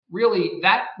really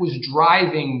that was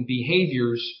driving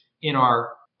behaviors in our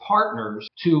partners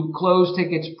to close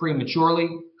tickets prematurely,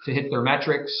 to hit their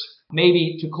metrics,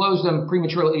 maybe to close them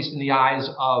prematurely, at least in the eyes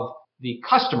of the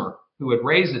customer who had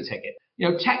raised the ticket.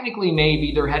 Technically,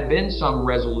 maybe there had been some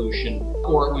resolution,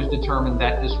 or it was determined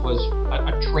that this was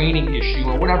a training issue,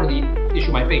 or whatever the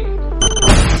issue might be.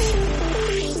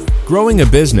 Growing a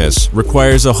business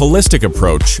requires a holistic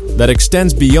approach that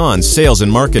extends beyond sales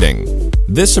and marketing.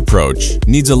 This approach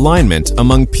needs alignment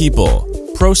among people,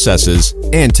 processes,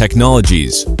 and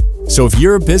technologies. So if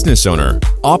you're a business owner,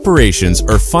 operations,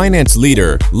 or finance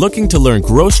leader looking to learn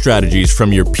growth strategies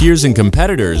from your peers and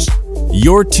competitors,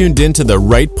 you're tuned into the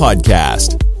right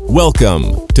podcast.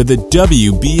 Welcome to the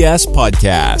WBS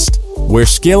Podcast, where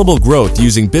scalable growth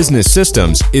using business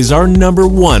systems is our number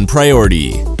one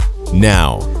priority.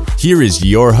 Now, here is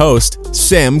your host,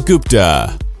 Sam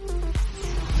Gupta.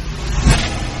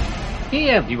 Hey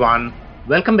everyone,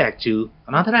 welcome back to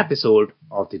another episode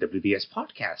of the WBS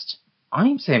Podcast.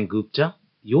 I'm Sam Gupta,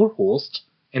 your host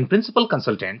and principal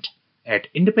consultant at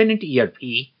independent ERP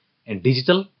and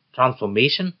digital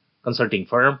transformation consulting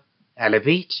firm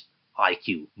Elevate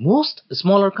IQ. Most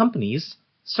smaller companies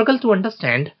struggle to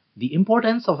understand the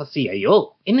importance of a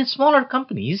CIO. In smaller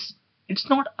companies, it's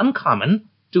not uncommon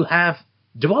to have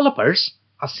developers,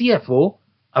 a CFO,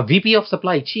 a VP of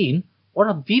supply chain, or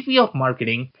a VP of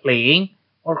marketing playing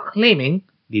or claiming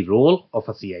the role of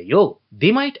a CIO.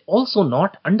 They might also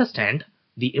not understand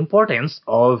the importance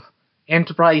of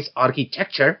enterprise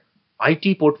architecture,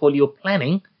 IT portfolio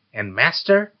planning, and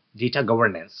master data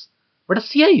governance. But a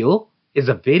CIO is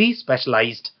a very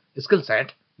specialized skill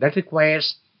set that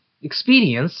requires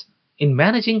experience in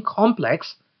managing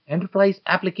complex enterprise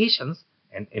applications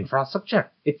and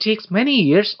infrastructure. It takes many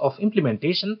years of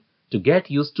implementation to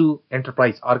get used to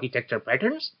enterprise architecture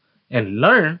patterns and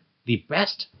learn the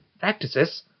best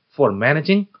practices for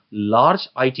managing large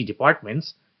IT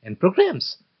departments and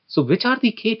programs. So which are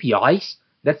the KPIs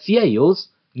that CIOs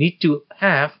need to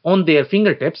have on their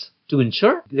fingertips to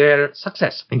ensure their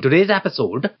success? In today's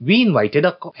episode, we invited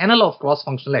a panel of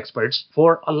cross-functional experts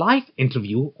for a live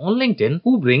interview on LinkedIn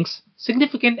who brings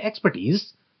significant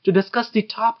expertise to discuss the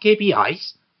top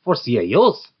KPIs for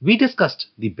CIOs. We discussed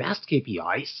the best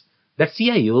KPIs that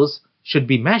CIOs should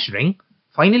be measuring.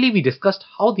 Finally, we discussed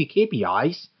how the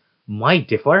KPIs might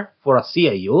differ for a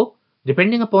CIO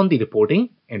depending upon the reporting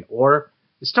and or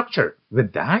structure.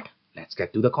 With that, let's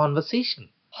get to the conversation.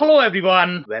 Hello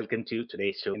everyone, welcome to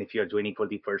today's show. And if you are joining for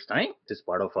the first time, this is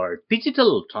part of our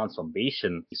digital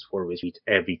transformation, for which we meet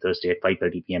every Thursday at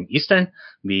 5:30 p.m. Eastern.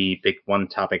 We pick one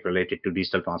topic related to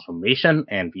digital transformation,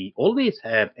 and we always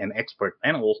have an expert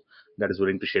panel that is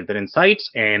willing to share their insights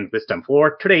and wisdom.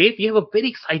 For today, we have a very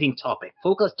exciting topic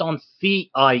focused on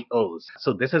CIOs.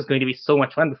 So this is going to be so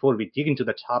much fun. Before we dig into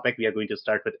the topic, we are going to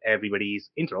start with everybody's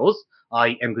intros.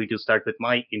 I am going to start with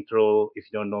my intro. If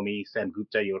you don't know me, Sam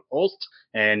Gupta, your host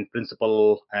and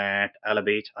principal at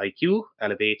Elevate IQ.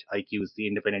 Elevate IQ is the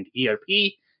independent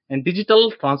ERP and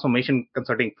digital transformation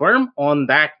consulting firm. On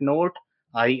that note,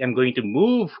 I am going to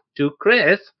move to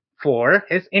Chris for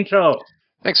his intro.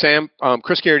 Thanks, Sam.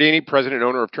 Chris Gardini, president and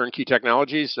owner of Turnkey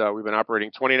Technologies. We've been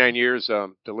operating 29 years,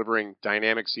 delivering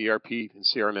Dynamics ERP and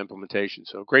CRM implementation.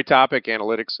 So great topic.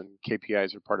 Analytics and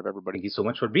KPIs are part of everybody. Thank you so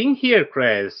much for being here,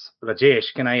 Chris. Rajesh,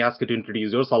 can I ask you to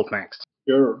introduce yourself next?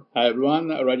 Sure. Hi, everyone.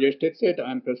 Rajesh Dixit.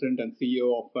 I'm president and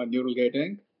CEO of Neuralgate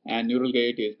Inc. And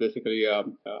Neuralgate is basically a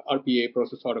RPA,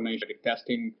 process automation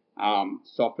testing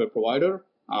software provider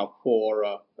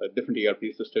for different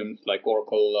ERP systems like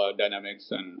Oracle, Dynamics,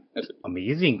 and SAP.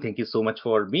 Amazing. Thank you so much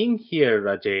for being here,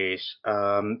 Rajesh.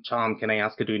 Tom, can I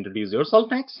ask you to introduce yourself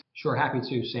next? Sure, happy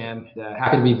to, Sam.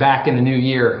 Happy to be back in the new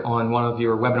year on one of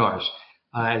your webinars.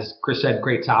 As Chris said,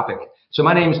 great topic. So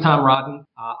my name is Tom Rodden.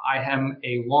 I am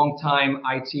a longtime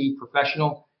IT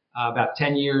professional, about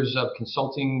 10 years of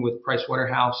consulting with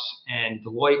Pricewaterhouse and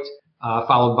Deloitte,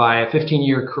 followed by a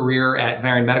 15-year career at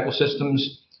Varian Medical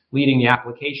Systems, leading the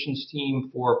applications team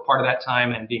for part of that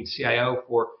time and being CIO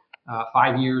for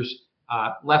 5 years.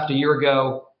 Left a year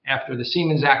ago after the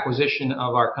Siemens acquisition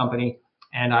of our company,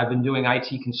 and I've been doing IT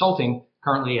consulting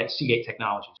currently at Seagate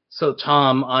Technologies. So,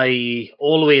 Tom, I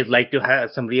always like to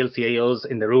have some real CIOs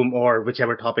in the room or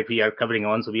whichever topic we are covering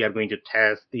on. So we are going to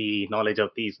test the knowledge of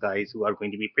these guys who are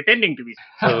going to be pretending to be.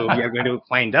 So we are going to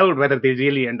find out whether they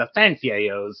really understand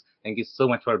CIOs. Thank you so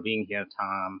much for being here,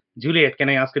 Tom. Juliet, can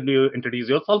I ask you to introduce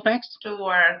yourself next?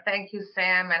 Sure. Thank you,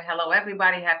 Sam. And hello,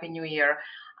 everybody. Happy New Year.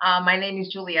 My name is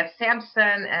Juliet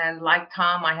Sampson, and like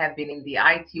Tom, I have been in the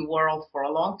IT world for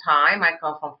a long time. I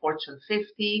come from Fortune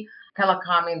 50,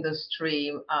 telecom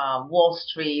industry, Wall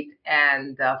Street,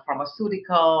 and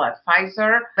pharmaceutical at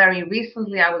Pfizer. Very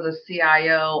recently, I was a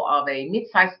CIO of a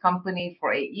mid-sized company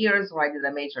for 8 years where I did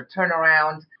a major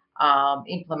turnaround.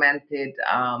 Implemented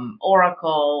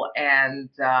Oracle, and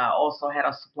also head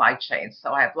of supply chain.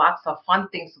 So I have lots of fun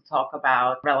things to talk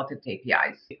about relative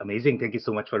KPIs. Amazing. Thank you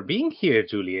so much for being here,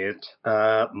 Juliet.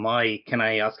 Mike, can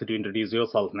I ask you to introduce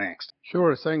yourself next?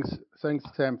 Sure. Thanks,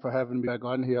 Sam, for having me back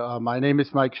on here. My name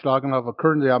is Mike Schlagenhofer.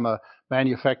 Currently, I'm a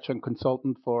manufacturing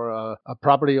consultant for a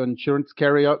property insurance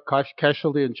carrier,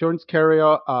 casualty insurance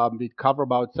carrier. We cover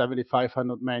about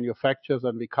 7,500 manufacturers,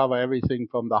 and we cover everything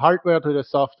from the hardware to the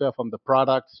software, from the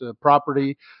products to the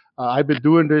property. I've been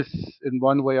doing this in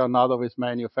one way or another with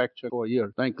manufacturing for a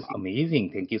year. Thanks.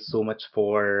 Amazing. Thank you so much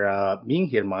for being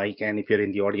here, Mike. And if you're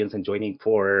in the audience and joining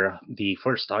for the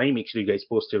first time, make sure you guys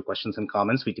post your questions and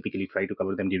comments. We typically try to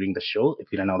cover them during the show. If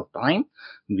we run out of time,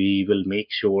 we will make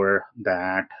sure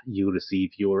that you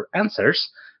receive your answers.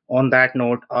 On that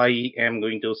note, I am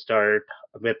going to start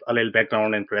with a little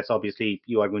background, and Chris, obviously,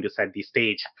 you are going to set the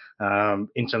stage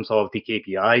in terms of the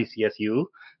KPIs. Yes, you,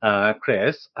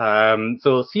 Chris.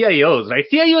 So CIOs, right?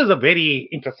 CIO is a very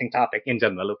interesting topic in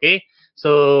general, okay?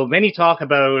 So when you talk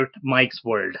about Mike's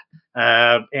world,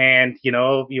 and,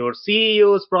 your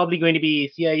CEO is probably going to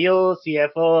be CIO,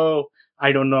 CFO.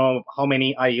 I don't know how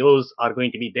many IOs are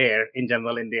going to be there in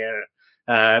general in their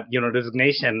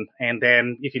designation. And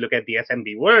then if you look at the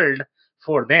SMB world,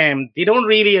 for them, they don't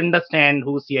really understand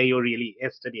who CIO really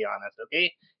is, to be honest.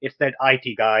 Okay, it's that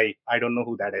IT guy. I don't know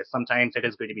who that is. Sometimes it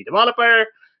is going to be developer.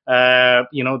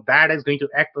 That is going to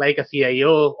act like a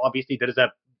CIO. Obviously, there is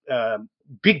a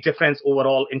big difference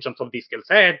overall in terms of the skill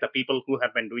set. The people who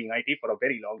have been doing IT for a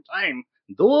very long time,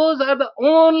 those are the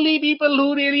only people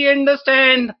who really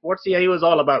understand what CIO is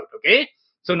all about. Okay.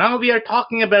 So now we are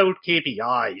talking about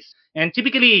KPIs. And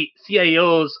typically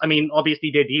CIOs,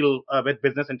 obviously they deal with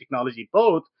business and technology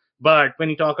both. But when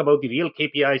you talk about the real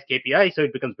KPIs, so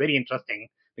it becomes very interesting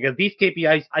because these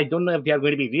KPIs, I don't know if they are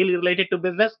going to be really related to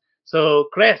business. So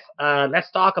Chris,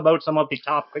 let's talk about some of the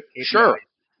top quick KPIs. Sure.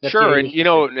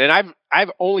 And I've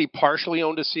only partially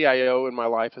owned a CIO in my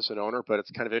life as an owner, but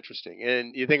it's kind of interesting.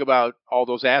 And you think about all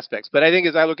those aspects. But I think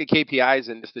as I look at KPIs,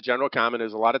 and just the general comment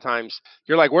is a lot of times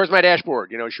you're like, where's my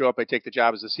dashboard? Show up, I take the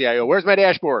job as a CIO. Where's my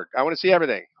dashboard? I want to see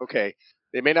everything. Okay.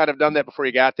 They may not have done that before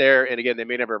you got there. And again, they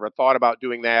may never ever thought about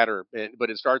doing that but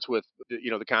it starts with,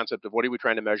 the concept of what are we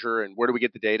trying to measure and where do we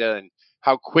get the data and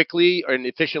how quickly and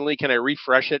efficiently can I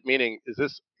refresh it? Meaning,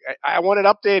 I want it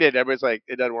updated. Everybody's like,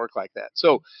 it doesn't work like that.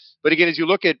 So, but again, as you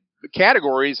look at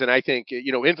categories, and I think,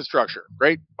 infrastructure,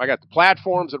 great. I got the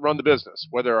platforms that run the business,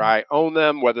 whether I own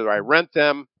them, whether I rent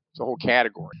them, it's a whole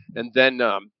category. And then,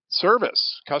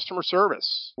 service, customer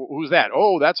service. Who's that?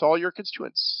 Oh, that's all your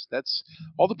constituents. That's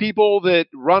all the people that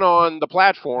run on the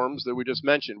platforms that we just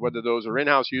mentioned, whether those are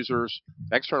in-house users,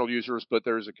 external users, but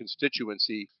there's a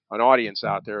constituency, an audience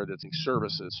out there that's in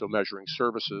services. So measuring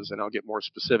services, and I'll get more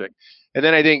specific. And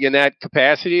then I think in that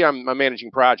capacity, I'm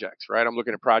managing projects, right? I'm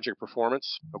looking at project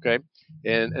performance. Okay.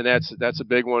 And that's a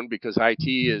big one because IT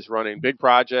is running big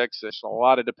projects. There's a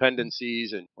lot of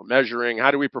dependencies, and we're measuring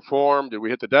how do we perform? Did we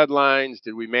hit the deadlines?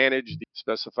 Did we manage the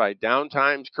specified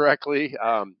downtimes correctly?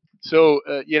 A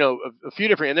few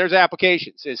different, and there's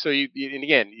applications. And so you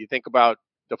think about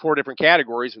the 4 different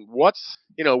categories and what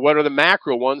are the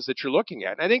macro ones that you're looking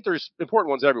at. And I think there's important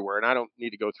ones everywhere, and I don't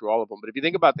need to go through all of them. But if you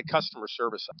think about the customer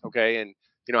service, okay, and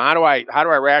how do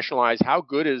I rationalize how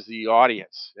good is the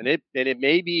audience? And it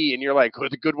may be, and you're like,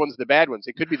 the good ones, the bad ones.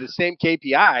 It could be the same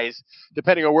KPIs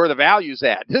depending on where the value's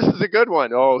at. This is a good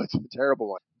one. Oh, it's a terrible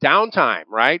one. Downtime,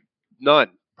 right? None.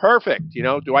 Perfect.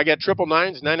 Do I get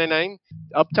 999s, 999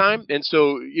 uptime? And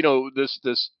so,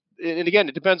 and again,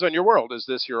 it depends on your world. Is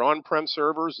this your on-prem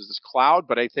servers? Is this cloud?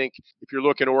 But I think if you're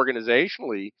looking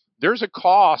organizationally, there's a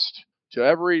cost to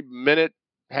every minute,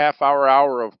 half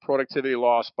hour of productivity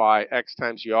lost by X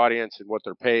times the audience and what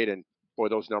they're paid, and boy,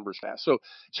 those numbers fast. So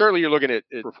certainly you're looking at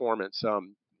performance.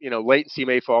 Latency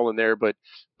may fall in there, but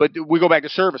we go back to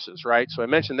services, right? So I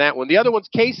mentioned that one. The other one's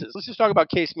cases. Let's just talk about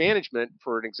case management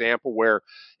for an example, where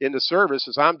in the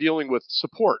services I'm dealing with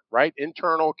support, right?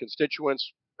 Internal,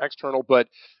 constituents, external,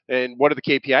 and what are the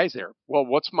KPIs there? Well,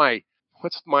 what's my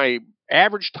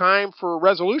average time for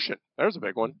resolution? There's a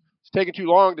big one. It's taking too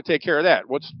long to take care of that.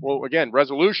 Again,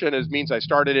 resolution means I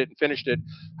started it and finished it.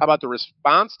 How about the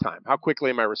response time? How quickly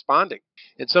am I responding?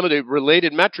 And some of the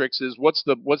related metrics is what's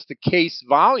the case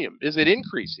volume? Is it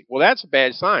increasing? Well, that's a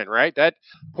bad sign, right? That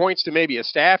points to maybe a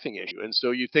staffing issue. And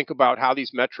so you think about how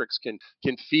these metrics can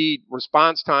feed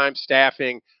response time,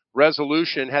 staffing.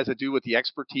 Resolution has to do with the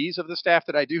expertise of the staff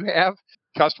that I do have.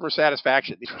 Customer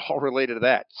satisfaction, these are all related to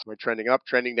that. Am I trending up,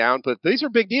 trending down? But these are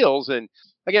big deals. And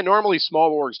again, normally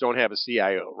small orgs don't have a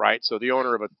CIO, right? So the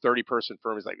owner of a 30-person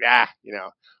firm is like,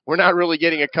 we're not really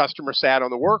getting a customer sat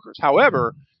on the workers.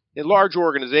 However, in large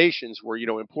organizations where,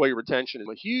 employee retention is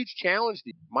a huge challenge,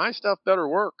 my stuff better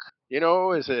work.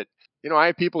 I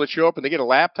have people that show up and they get a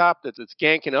laptop that's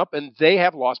ganking up and they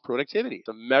have lost productivity. It's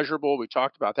measurable. We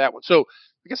talked about that one. So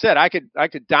like I said, I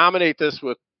could dominate this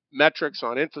with metrics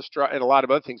on infrastructure and a lot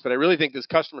of other things, but I really think this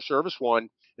customer service one,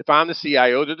 if I'm the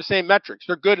CIO, they're the same metrics.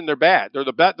 They're good and they're bad. They're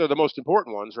the most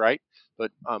important ones, right?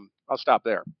 But I'll stop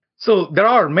there. So there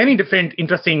are many different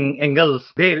interesting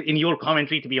angles there in your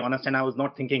commentary, to be honest, and I was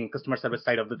not thinking customer service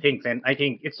side of the things. And I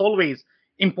think it's always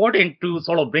important to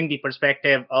sort of bring the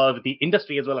perspective of the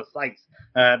industry as well as size,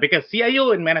 because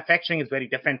CIO in manufacturing is very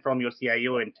different from your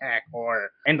CIO in tech,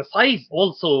 and the size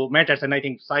also matters. And I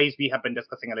think size we have been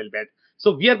discussing a little bit.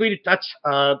 So we are going to touch,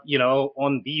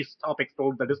 on these topics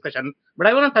throughout the discussion. But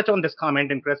I want to touch on this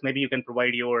comment, and Chris, maybe you can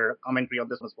provide your commentary on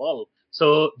this as well.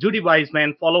 So Judy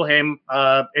Wiseman, follow him.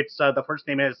 It's the first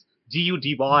name is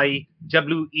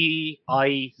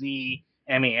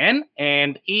GUDYWEIZMAN,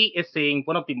 and he is saying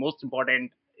one of the most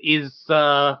important is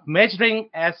measuring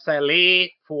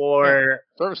SLA for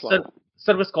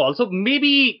service call. So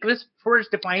maybe Chris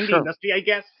first define the industry, I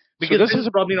guess. Because this is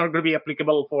probably not going to be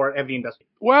applicable for every industry.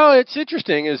 Well, it's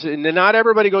interesting is not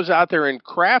everybody goes out there and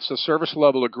crafts a service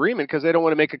level agreement because they don't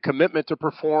want to make a commitment to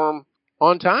perform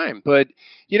on time. But,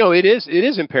 it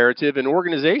is imperative, and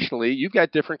organizationally, you've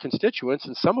got different constituents,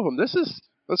 and some of them,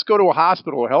 let's go to a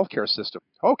hospital or healthcare system.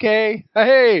 Okay,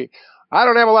 hey, I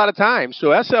don't have a lot of time. So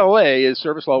SLA is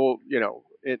service level,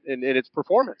 in its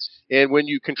performance. And when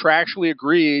you contractually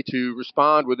agree to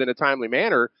respond within a timely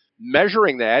manner,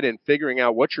 measuring that and figuring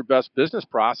out what's your best business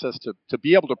process to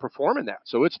be able to perform in that.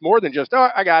 So it's more than just,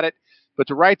 I got it. But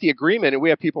to write the agreement, and we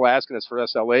have people asking us for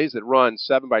SLAs that run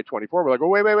 7x24. We're like, oh,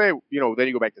 wait. Then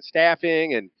you go back to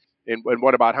staffing and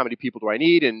what about how many people do I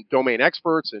need and domain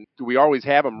experts, and do we always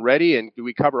have them ready, and do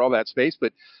we cover all that space?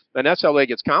 But an SLA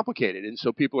gets complicated, and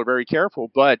so people are very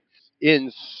careful. But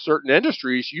in certain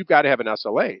industries, you've got to have an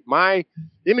SLA. My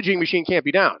imaging machine can't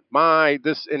be down.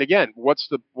 And again, what's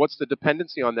the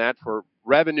dependency on that for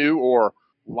revenue or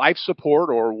life support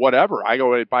or whatever? I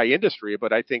go by industry,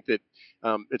 but I think that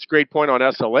it's a great point on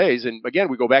SLAs. And again,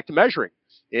 we go back to measuring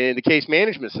in the case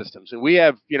management systems. And we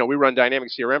have, we run Dynamic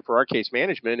CRM for our case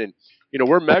management, and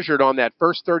we're measured on that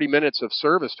first 30 minutes of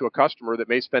service to a customer that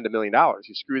may spend $1 million.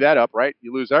 You screw that up, right?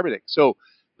 You lose everything. So,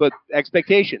 but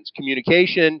expectations,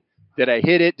 communication. Did I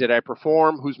hit it? Did I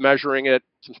perform? Who's measuring it?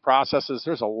 Some processes.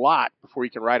 There's a lot before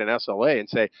you can write an SLA and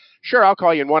say, sure, I'll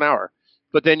call you in 1 hour.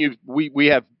 But then we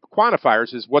have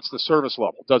quantifiers is what's the service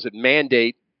level? Does it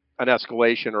mandate an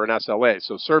escalation or an SLA?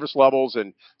 So service levels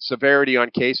and severity on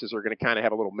cases are going to kind of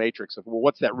have a little matrix of, well,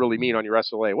 what's that really mean on your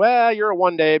SLA? Well, you're a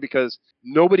 1 day because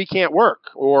nobody can't work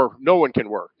or no one can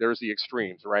work. There's the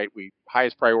extremes, right?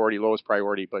 Highest priority, lowest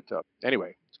priority. But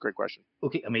anyway. Great question.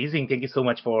 Okay, amazing. Thank you so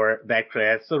much for that,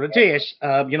 Chris. So Rajesh,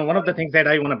 one of the things that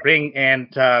I want to bring,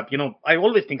 and I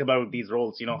always think about these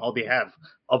roles, how they have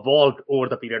evolved over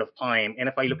the period of time. And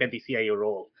if I look at the CIO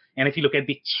role, and if you look at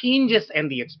the changes and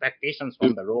the expectations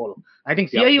from the role, I think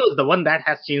CIO is the one that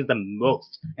has changed the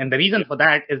most. And the reason for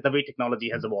that is the way technology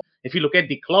has evolved. If you look at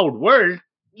the cloud world,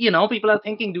 people are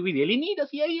thinking, do we really need a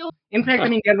CIO? In fact,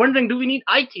 they're wondering, do we need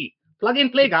IT? Plug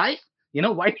and play, guys.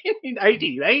 Why do you need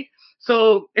IT, right?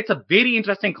 So it's a very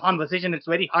interesting conversation. It's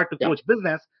very hard to coach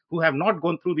business who have not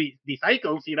gone through the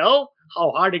cycles,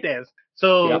 how hard it is.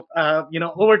 So,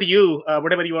 over to you,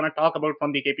 whatever you want to talk about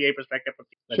from the KPI perspective.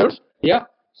 Sure. Yeah.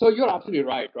 So you're absolutely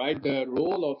right? The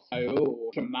role of CIO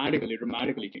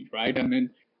dramatically changed, right?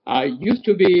 Used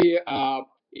to be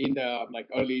in the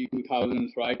early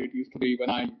 2000s, right? It used to be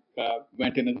when I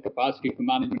went in as a capacity for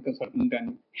management consultant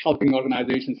and helping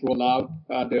organizations roll out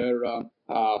their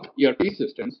ERP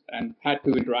systems and had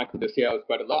to interact with the CIOs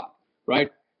quite a lot,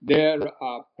 right? Their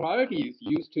priorities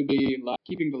used to be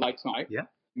keeping the lights on,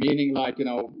 meaning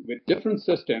with different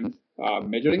systems,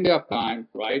 measuring the uptime,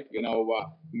 right?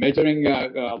 Measuring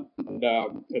the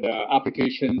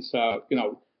applications,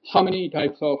 how many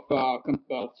types of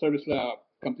service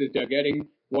companies they're getting,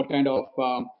 what kind of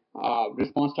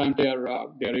response time they're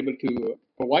able to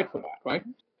provide for that, right?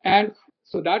 And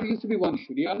So that used to be one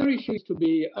issue. The other issue used to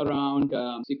be around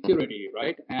security,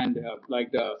 right? And like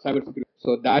the cybersecurity.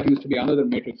 So that used to be another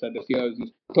matrix that the CIOs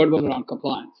used. Third was around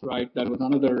compliance, right? That was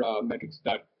another matrix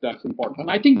that's important.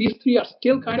 And I think these three are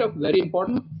still kind of very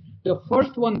important. The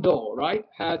first one, though, right,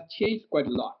 has changed quite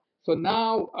a lot. So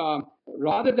now,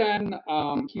 rather than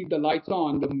keep the lights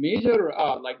on, the major,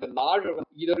 like the larger ones,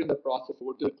 either in the process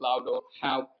over to the cloud or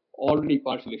have already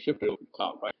partially shifted over to the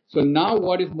cloud, right? So now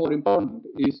what is more important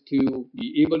is to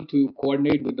be able to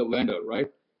coordinate with the vendor, right?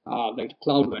 Like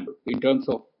cloud vendor in terms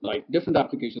of like different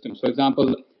applications. For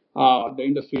example, the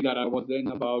industry that I was in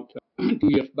about 2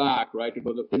 years back, right? It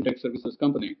was a fintech services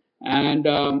company. And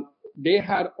they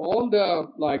had all the,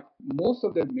 like most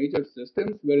of their major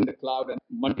systems were in the cloud and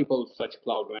multiple such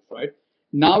cloud vendors, right?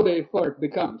 Now the effort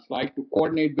becomes like to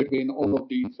coordinate between all of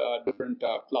these different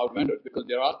cloud vendors because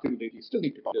there are things that you still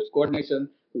need to do. There's coordination.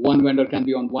 One vendor can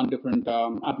be on one different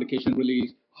application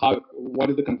release. What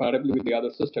is the compatibility with the other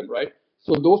system, right?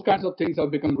 So those kinds of things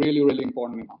have become really, really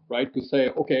important now, right? To say,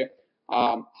 okay,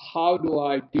 how do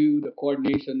I do the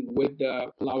coordination with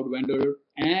the cloud vendor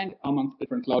and amongst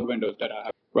different cloud vendors that I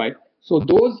have, right? So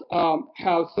those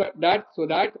have that. So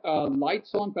that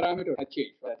lights on parameter has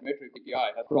changed. That metric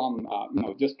API has from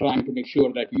just trying to make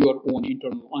sure that your own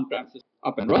internal on-prem system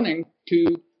up and running to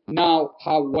now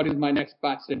what is my next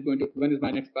patch set going to? When is my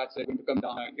next patch set going to come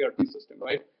down an ERP system,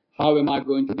 right? How am I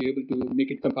going to be able to make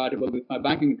it compatible with my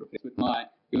banking interface, with my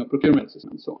procurement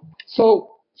system, and so on?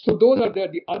 So those are there.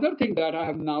 The other thing that I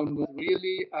have now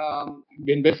really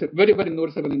been very, very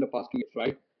noticeable in the past 2 years,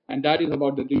 right? And that is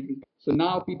about the digital. So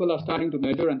now people are starting to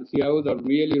measure, and the CIOs are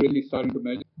really, really starting to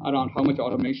measure around how much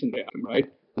automation they have, right?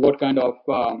 What kind of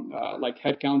like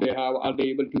headcount they have? Are they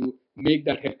able to make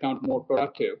that headcount more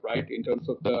productive, right? In terms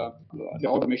of the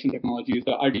automation technologies,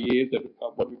 the RDAs,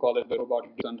 what we call it, the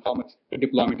robotic, and how much the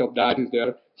deployment of that is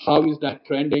there? How is that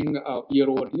trending year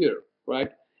over year,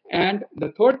 right? And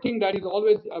the third thing that is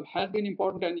always has been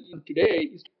important and today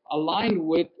is aligned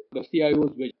with the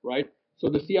CIO's vision, right? So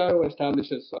the CIO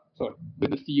establishes, with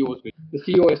the CEO's vision. The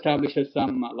CEO establishes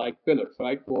some like pillars,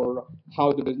 right, for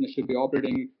how the business should be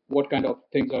operating, what kind of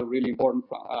things are really important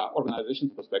from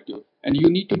organization's perspective. And you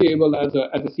need to be able, as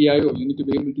a CIO, you need to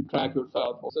be able to track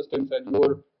yourself, or systems, and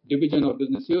your division or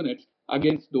business units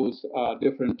against those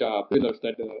different pillars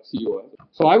that the CEO has.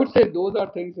 So I would say those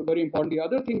are things that are very important. The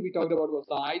other thing we talked about was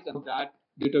size, and that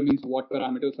determines what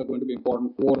parameters are going to be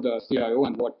important for the CIO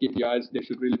and what KPIs they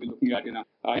should really be looking at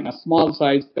in a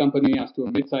small-sized company as to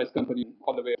a mid-sized company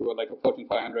all the way to like a Fortune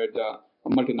 500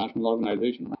 multinational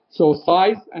organization. So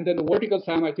size, and then the verticals,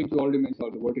 Sam, I think you already mentioned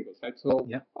about the verticals, right? So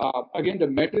again, the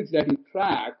metrics that you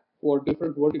track for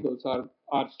different verticals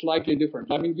are slightly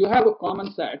different. I mean, you have a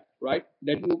common set, right,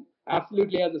 that you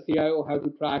absolutely as a CIO have to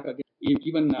track again,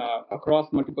 even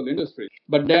across multiple industries.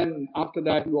 But then after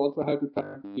that, you also have to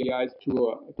track KPIs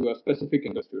to a specific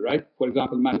industry, right? For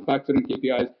example, manufacturing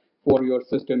KPIs for your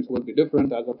systems will be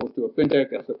different as opposed to a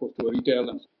fintech, as opposed to a retail.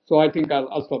 And so I think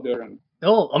I'll stop there.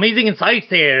 Oh, amazing insights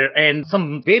there and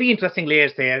some very interesting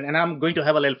layers there. And I'm going to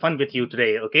have a little fun with you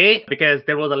today, okay? Because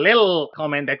there was a little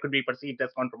comment that could be perceived as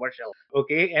controversial,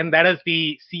 okay? And that is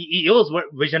the CEO's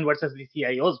vision versus the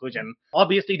CIO's vision.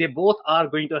 Obviously, they both are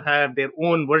going to have their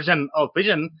own version of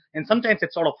vision. And sometimes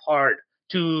it's sort of hard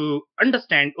to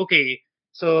understand, okay,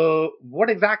 so what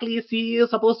exactly is CEO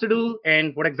supposed to do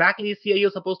and what exactly is CIO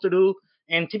supposed to do?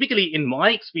 And typically, in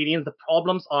my experience, the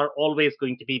problems are always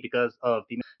going to be because of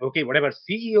whatever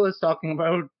CEO is talking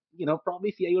about,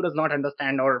 probably CIO does not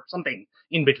understand or something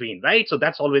in between, right? So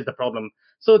that's always the problem.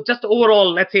 So just overall,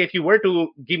 let's say if you were to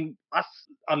give us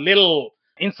a little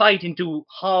insight into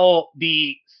how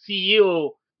the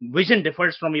CEO vision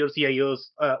differs from your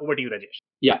CIO's, over to you, Rajesh.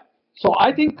 Yeah. So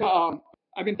I think,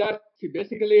 that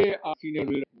basically senior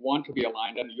leaders want to be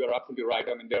aligned, and you're absolutely right.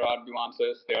 I mean, there are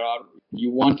nuances.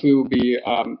 You want to be,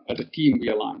 as a team, be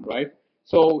aligned, right?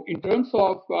 So in terms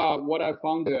of what I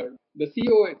found there, the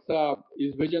CEO,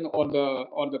 his vision or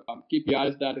the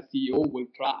KPIs that a CEO will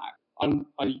track are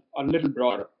a little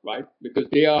broader, right? Because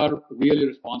they are really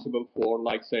responsible for,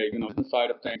 like, say, the side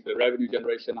of things, the revenue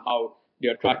generation, how they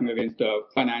are tracking against the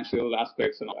financial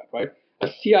aspects and all that, right? A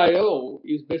CIO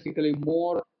is basically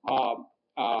more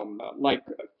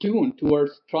tuned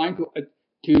towards trying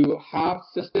to have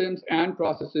systems and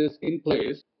processes in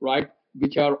place, right,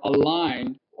 which are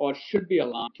aligned or should be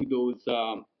aligned to those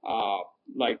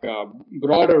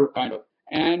broader kind of.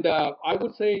 And I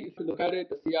would say, if you look at it,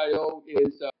 the CIO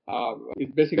is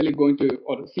basically going to,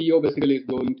 or the CEO basically is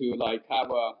going to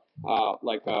have a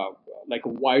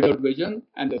wider vision,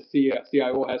 and the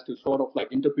CIO has to sort of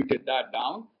interpret that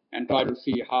down and try to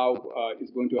see how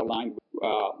it's going to align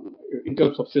in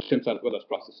terms of systems as well as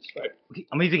processes, right? Okay,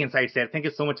 amazing insights there. Thank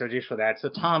you so much, Rajesh, for that. So,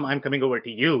 Tom, I'm coming over to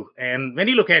you. And when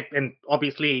you look at, and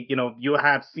obviously, you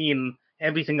have seen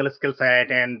every single skill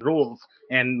set and roles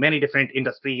and many different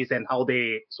industries and how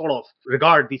they sort of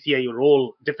regard the CIO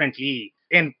role differently.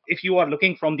 And if you are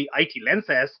looking from the IT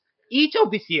lenses, each of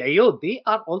the CIO, they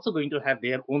are also going to have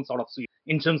their own sort of suite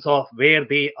in terms of where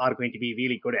they are going to be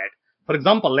really good at. For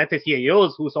example, let's say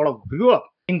CIOs who sort of grew up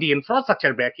in the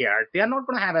infrastructure backyard, they are not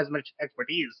going to have as much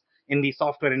expertise in the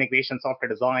software integration, software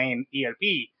design,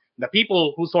 ERP. The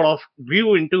people who sort of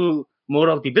grew into more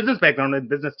of the business background and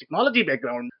business technology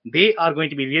background, they are going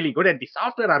to be really good at the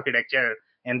software architecture,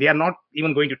 and they are not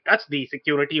even going to touch the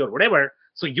security or whatever.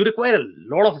 So you require a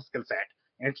lot of skill set.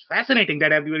 And it's fascinating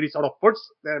that everybody sort of puts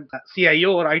the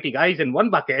CIO or IT guys in one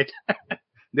bucket.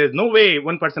 There's no way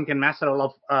one person can master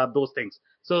all of those things.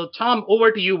 So, Tom,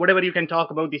 over to you, whatever you can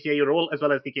talk about the CIO role as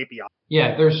well as the KPI.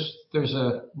 Yeah, there's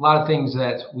a lot of things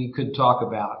that we could talk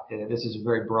about. This is a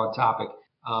very broad topic.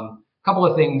 A couple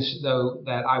of things, though,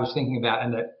 that I was thinking about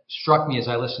and that struck me as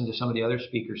I listened to some of the other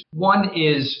speakers. One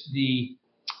is the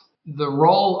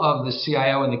role of the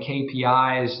CIO and the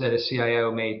KPIs that a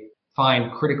CIO may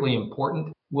find critically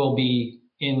important will be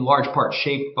in large part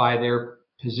shaped by their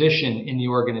position in the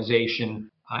organization.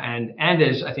 And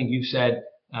as I think you said,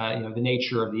 the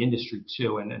nature of the industry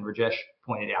too, and Rajesh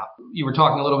pointed out. You were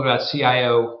talking a little bit about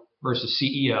CIO versus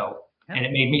CEO, and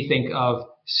it made me think of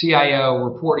CIO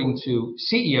reporting to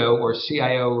CEO or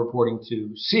CIO reporting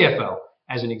to CFO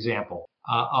as an example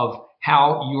of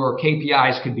how your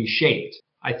KPIs could be shaped.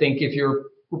 I think if you're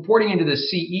reporting into the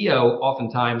CEO,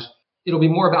 oftentimes it'll be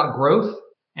more about growth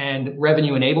and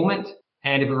revenue enablement.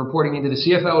 And if you're reporting into the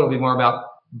CFO, it'll be more about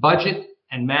budget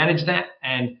and manage that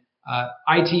and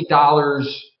IT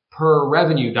dollars per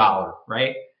revenue dollar,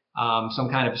 right? Some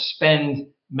kind of spend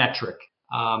metric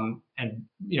and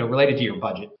related to your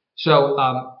budget. So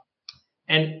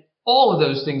and all of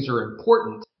those things are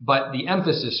important, but the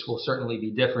emphasis will certainly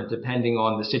be different depending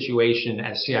on the situation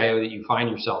as CIO that you find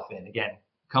yourself in. Again,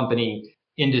 company,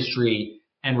 industry,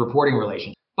 and reporting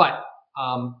relations. But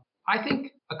I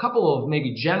think a couple of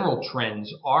maybe general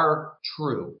trends are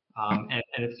true. And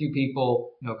a few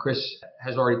people, Chris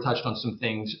has already touched on some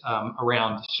things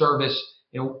around service.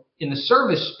 In the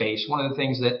service space, one of the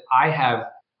things that I have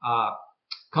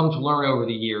come to learn over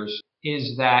the years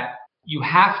is that you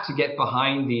have to get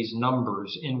behind these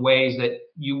numbers in ways that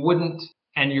you wouldn't,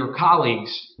 and your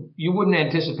colleagues, you wouldn't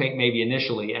anticipate maybe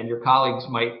initially, and your colleagues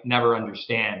might never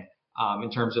understand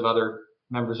in terms of other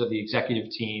members of the executive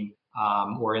team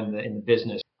or in the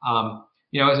business.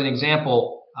 As an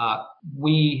example,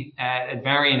 we at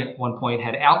Varian at one point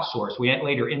had outsourced. We had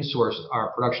later insourced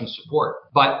our production support,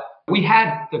 but we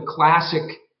had the classic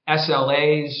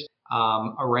SLAs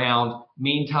around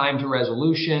mean time to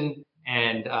resolution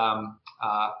and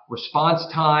response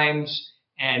times,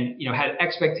 and had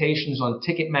expectations on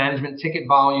ticket management, ticket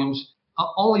volumes,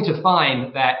 only to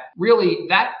find that really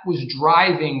that was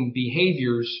driving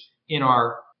behaviors in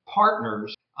our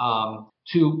partners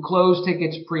to close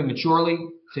tickets prematurely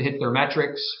to hit their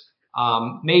metrics,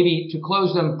 maybe to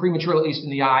close them prematurely, at least in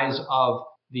the eyes of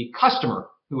the customer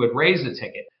who had raised the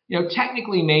ticket.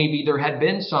 Technically, maybe there had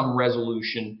been some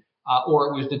resolution, or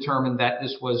it was determined that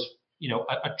this was,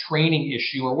 a training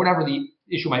issue or whatever the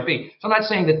issue might be. So I'm not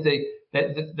saying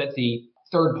that the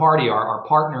third party, our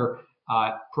partner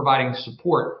providing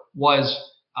support, was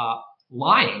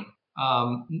lying.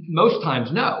 Most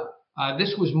times, no.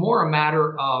 This was more a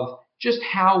matter of just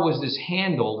how was this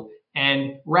handled,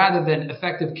 and rather than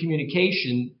effective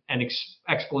communication and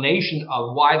explanation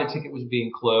of why the ticket was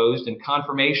being closed and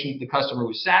confirmation that the customer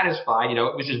was satisfied, it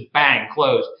was just bang,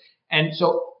 closed. And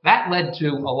so that led to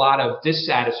a lot of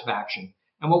dissatisfaction.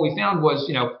 And what we found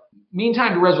was, mean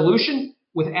time to resolution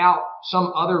without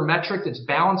some other metric that's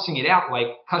balancing it out, like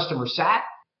customer sat,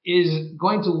 is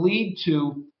going to lead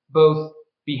to both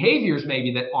behaviors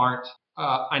maybe that aren't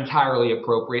entirely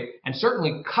appropriate, and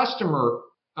certainly customer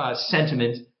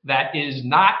sentiment that is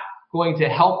not going to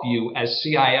help you as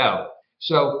CIO.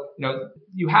 So,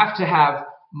 you have to have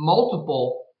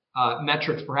multiple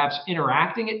metrics perhaps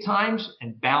interacting at times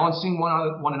and balancing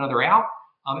one another out.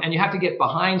 And you have to get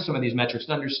behind some of these metrics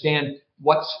to understand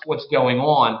what's going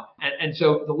on. And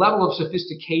so the level of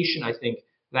sophistication, I think,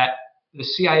 that the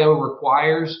CIO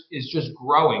requires is just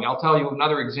growing. I'll tell you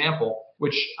another example,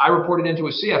 which I reported into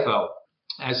a CFO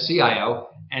as CIO.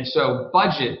 And so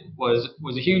budget was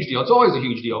a huge deal. It's always a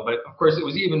huge deal, but of course it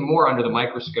was even more under the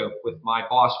microscope with my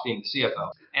boss being the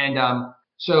CFO. And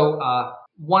so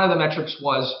one of the metrics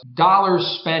was dollars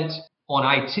spent on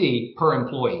IT per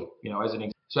employee, as an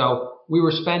example. So we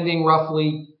were spending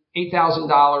roughly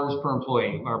 $8,000 per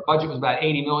employee. Our budget was about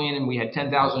 80 million and we had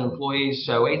 10,000 employees.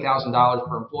 So $8,000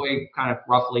 per employee kind of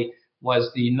roughly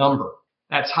was the number.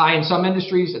 That's high in some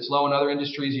industries. It's low in other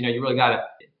industries. You really got to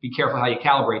be careful how you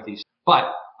calibrate these.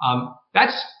 But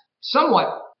that's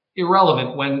somewhat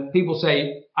irrelevant when people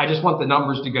say, I just want the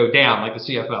numbers to go down, like the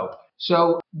CFO.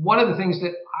 So one of the things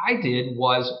that I did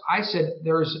was I said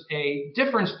there's a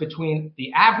difference between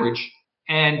the average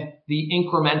and the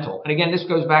incremental. And again, this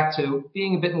goes back to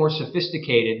being a bit more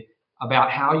sophisticated about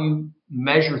how you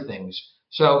measure things.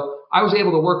 So I was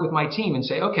able to work with my team and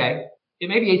say, okay, it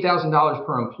may be $8,000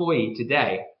 per employee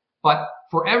today, but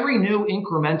for every new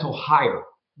incremental hire,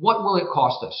 what will it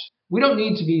cost us? We don't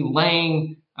need to be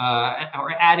laying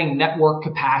or adding network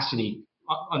capacity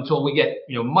until we get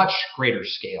much greater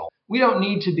scale. We don't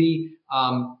need to be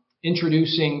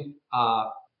introducing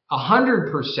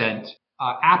 100%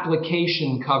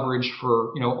 application coverage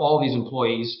for all these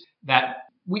employees that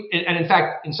and in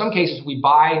fact, in some cases, we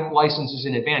buy licenses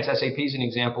in advance. SAP is an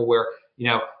example where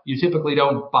you typically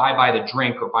don't buy by the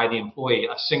drink or by the employee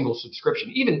a single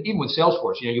subscription. Even with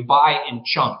Salesforce, you buy in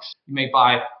chunks. You may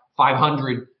buy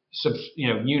 500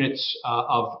 units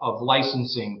of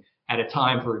licensing at a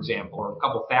time, for example, or a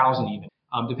couple thousand even,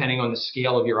 depending on the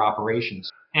scale of your operations.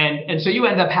 And so you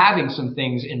end up having some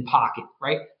things in pocket,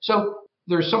 right? So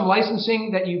there's some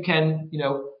licensing that you can,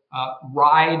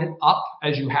 ride up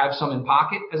as you have some in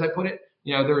pocket, as I put it.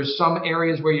 There's some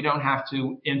areas where you don't have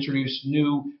to introduce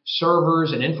new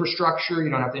servers and infrastructure. You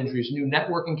don't have to introduce new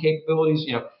networking capabilities.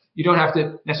 You don't have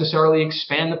to necessarily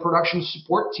expand the production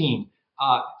support team.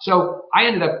 So I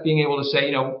ended up being able to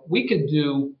say, we could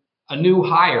do a new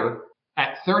hire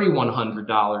at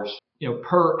 $3,100,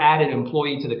 per added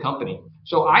employee to the company.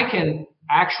 So I can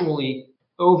actually,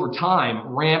 over time,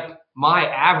 ramp my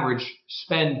average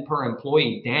spend per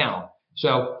employee down.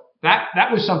 So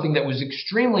that was something that was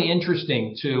extremely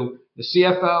interesting to the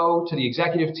CFO, to the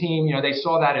executive team. They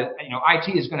saw that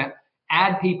IT is going to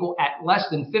add people at less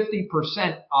than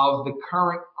 50% of the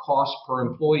current cost per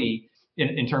employee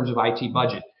in terms of IT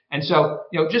budget. And so,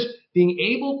 just being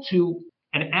able to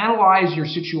analyze your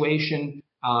situation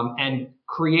and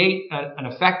create an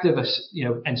effective,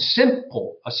 and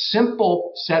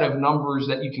simple set of numbers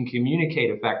that you can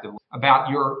communicate effectively about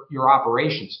your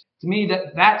operations. To me,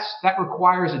 that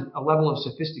requires a level of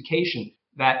sophistication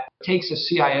that takes a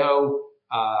CIO,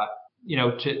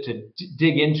 to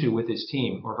dig into with his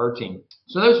team or her team.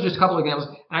 So those are just a couple of examples.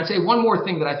 And I'd say one more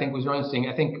thing that I think was really interesting.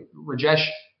 I think Rajesh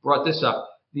brought this up,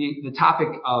 the topic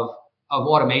of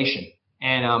automation.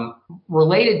 And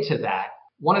related to that,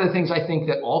 one of the things I think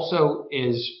that also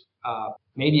is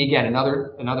maybe, again,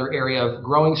 another area of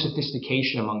growing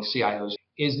sophistication among CIOs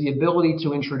is the ability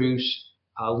to introduce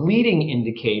leading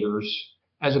indicators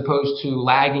as opposed to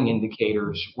lagging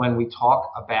indicators when we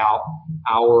talk about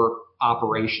our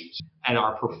operations and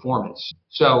our performance.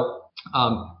 So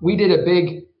we did a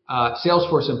big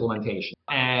Salesforce implementation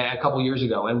a couple years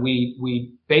ago, and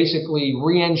we basically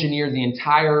re-engineered the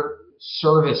entire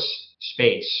service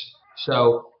space.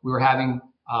 So we were having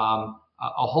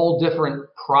a whole different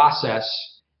process,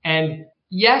 and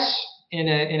yes, in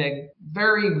a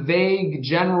very vague,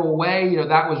 general way,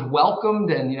 that was welcomed,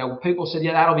 and people said,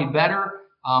 yeah, that'll be better.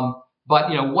 But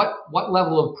what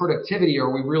level of productivity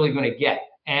are we really going to get?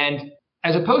 And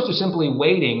as opposed to simply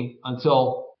waiting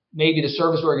until maybe the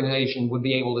service organization would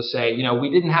be able to say, we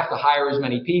didn't have to hire as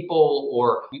many people,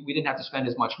 or we didn't have to spend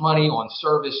as much money on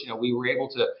service. We were able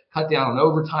to cut down on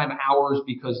overtime hours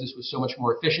because this was so much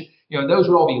more efficient. Those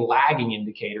would all be lagging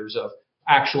indicators of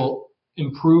actual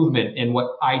improvement in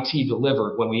what IT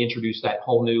delivered when we introduced that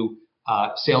whole new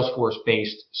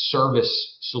Salesforce-based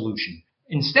service solution.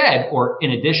 Instead, or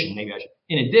in addition,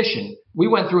 we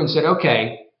went through and said,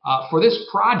 okay, for this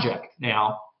project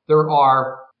now, there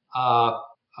are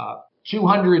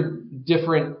 200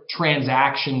 different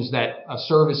transactions that a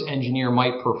service engineer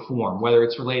might perform, whether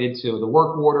it's related to the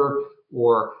work order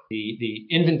or the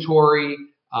inventory,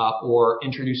 or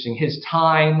introducing his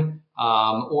time,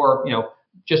 or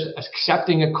just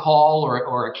accepting a call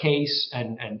or a case,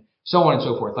 and so on and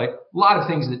so forth. Like a lot of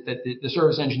things that the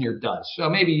service engineer does. So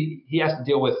maybe he has to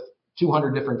deal with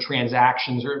 200 different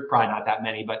transactions, or probably not that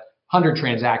many, but 100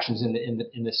 transactions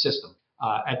in the system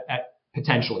at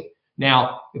potentially.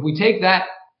 Now, if we take that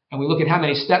and we look at how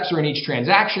many steps are in each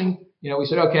transaction, we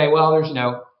said, okay, well,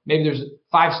 maybe there's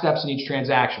 5 steps in each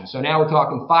transaction. So now we're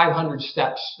talking 500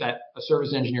 steps that a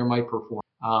service engineer might perform.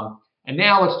 And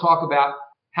now let's talk about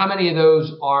how many of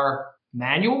those are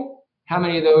manual, how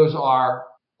many of those are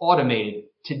automated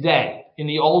today in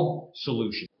the old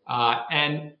solution,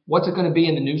 and what's it going to be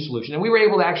in the new solution. And we were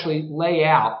able to actually lay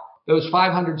out those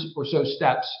 500 or so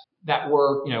steps that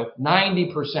were,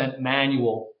 90%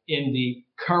 manual in the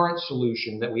current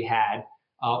solution that we had,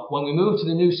 when we move to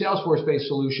the new Salesforce-based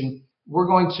solution, we're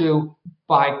going to,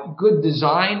 by good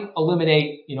design,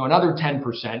 eliminate, another 10%.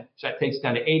 So that takes it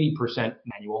down to 80%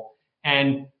 manual.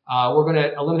 And we're going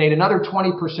to eliminate another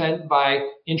 20% by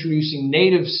introducing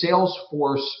native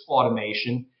Salesforce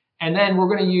automation. And then we're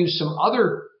going to use some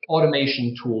other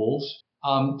automation tools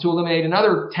to eliminate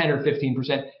another 10 or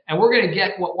 15%. And we're going to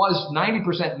get what was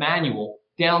 90% manual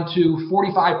down to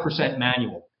 45%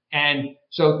 manual. And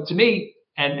so to me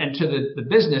and to the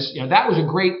business, that was a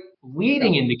great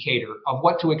leading indicator of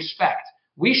what to expect.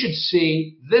 We should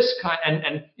see this kind,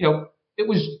 and it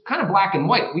was kind of black and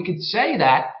white. We could say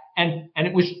that, and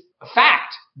it was a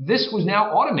fact. This was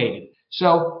now automated.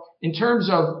 So in terms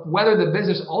of whether the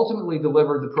business ultimately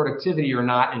delivered the productivity or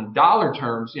not in dollar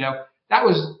terms, that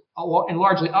was and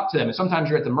largely up to them. And sometimes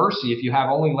you're at the mercy if you have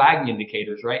only lagging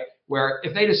indicators, right? Where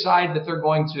if they decide that they're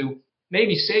going to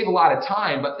maybe save a lot of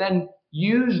time, but then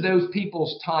use those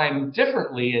people's time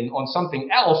differently and on something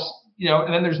else,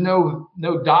 and then there's no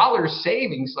dollar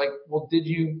savings. Like, well, did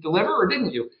you deliver or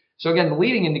didn't you? So again, the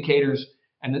leading indicators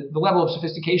and the level of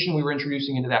sophistication we were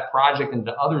introducing into that project and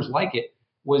to others like it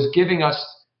was giving us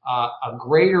a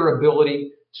greater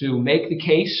ability to make the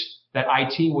case that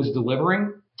IT was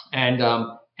delivering, and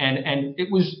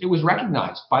it was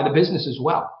recognized by the business as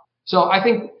well. So I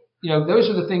think those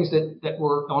are the things that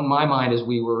were on my mind as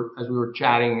we were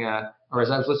chatting, or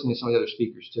as I was listening to some of the other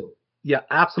speakers too. Yeah,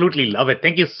 absolutely love it.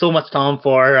 Thank you so much, Tom,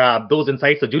 for those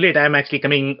insights. So Juliet, I'm actually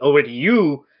coming over to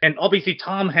you. And obviously,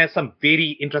 Tom has some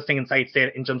very interesting insights there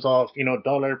in terms of,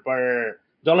 dollar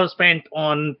spent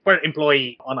on per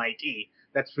employee on IT.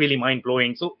 That's really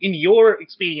mind-blowing. So in your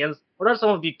experience, what are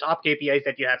some of the top KPIs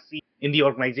that you have seen in the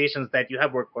organizations that you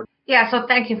have worked for? Yeah, so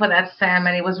thank you for that, Sam.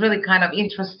 And it was really kind of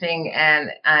interesting and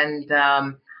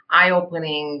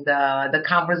eye-opening, the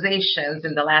conversations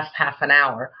in the last half an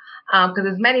hour. Because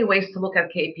there's many ways to look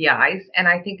at KPIs. And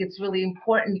I think it's really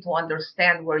important to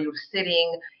understand where you're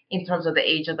sitting in terms of the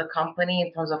age of the company,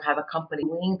 in terms of how the company is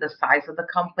doing, the size of the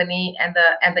company, and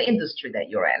the industry that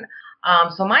you're in.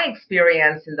 So my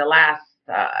experience in the last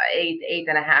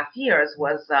 8.5 years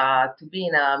was to be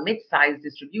in a mid-sized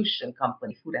distribution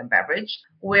company, food and beverage,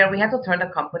 where we had to turn the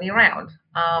company around.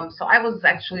 So I was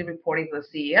actually reporting to the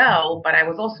CEO, but I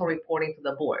was also reporting to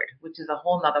the board, which is a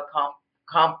whole nother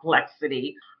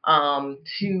complexity to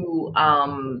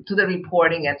the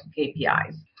reporting and to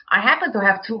KPIs. I happen to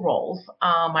have two roles.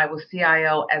 I was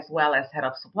CIO as well as head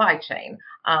of supply chain,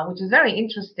 which is very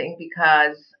interesting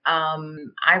because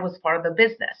I was part of the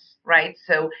business, right?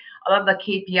 So a lot of the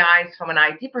KPIs from an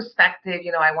IT perspective,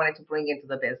 I wanted to bring into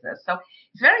the business. So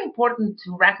it's very important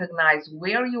to recognize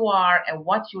where you are and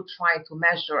what you're trying to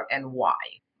measure and why,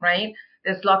 right?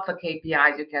 There's lots of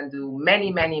KPIs you can do,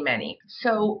 many, many, many.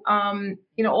 So,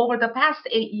 over the past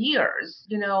 8 years,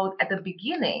 at the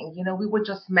beginning, we were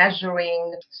just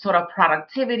measuring sort of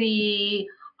productivity,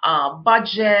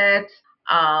 budget,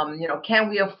 can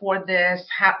we afford this?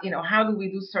 How do we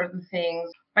do certain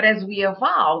things? But as we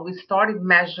evolved, we started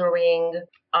measuring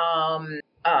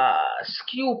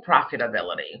SKU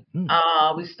profitability.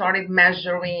 We started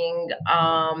measuring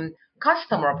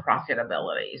customer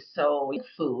profitability. So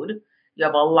food, you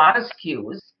have a lot of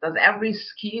SKUs. Does every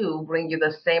SKU bring you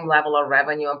the same level of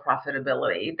revenue and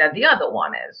profitability that the other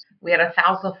one is? We had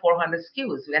 1,400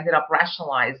 SKUs. We ended up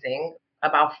rationalizing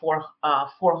about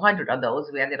 400 of those.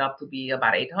 We ended up to be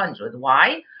about 800.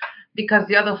 Why? Because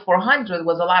the other 400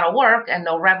 was a lot of work and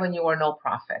no revenue or no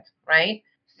profit, right?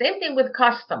 Same thing with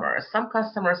customers. Some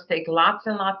customers take lots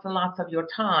and lots and lots of your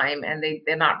time and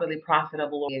they're not really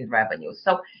profitable in revenue.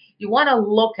 So you want to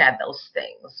look at those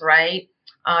things, right?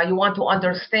 You want to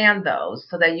understand those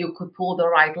so that you could pull the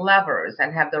right levers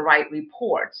and have the right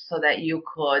reports so that you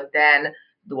could then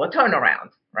do a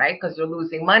turnaround, right? Because you're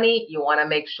losing money, you want to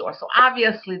make sure. So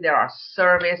obviously there are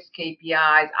service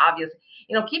KPIs, obviously,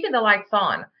 keeping the lights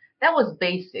on. That was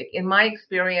basic. In my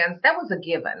experience, that was a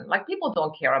given. Like people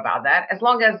don't care about that as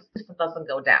long as the system doesn't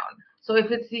go down. So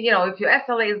if it's, if your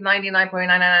SLA is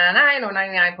 99.9999 or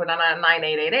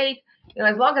 99.99888,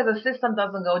 as long as the system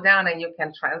doesn't go down and you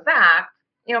can transact,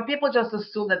 people just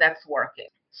assume that that's working.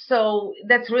 So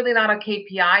that's really not a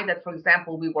KPI that, for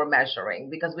example, we were measuring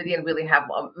because we didn't really have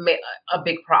a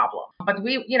big problem. But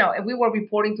we were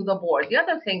reporting to the board. The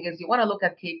other thing is you want to look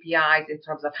at KPIs in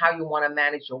terms of how you want to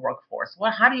manage your workforce.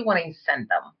 Well, how do you want to incent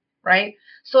them, right?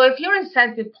 So if your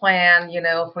incentive plan,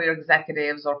 for your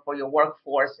executives or for your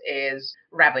workforce is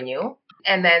revenue,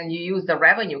 and then you use the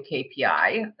revenue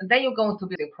KPI, then you're going to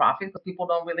be in profit because people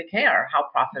don't really care how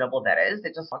profitable that is. They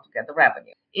just want to get the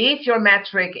revenue. If your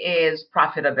metric is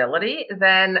profitability,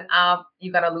 then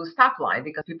you're going to lose top line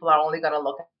because people are only going to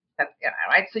look at,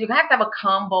 right? So you have to have a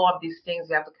combo of these things.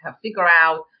 You have to figure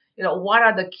out, what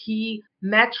are the key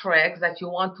metrics that you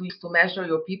want to use to measure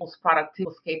your people's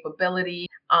productivity, capability.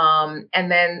 And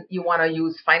then you want to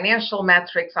use financial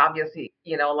metrics, obviously,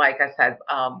 like I said,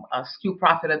 SKU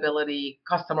profitability,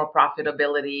 customer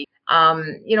profitability.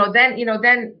 Then,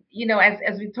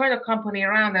 as we turn the company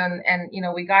around and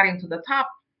we got into the top,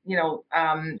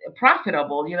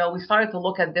 profitable, we started to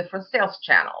look at different sales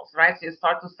channels, right? So you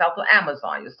start to sell to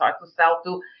Amazon, you start to sell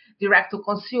to direct to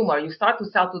consumer, you start to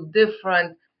sell to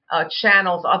different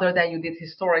channels other than you did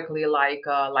historically, like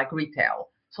retail.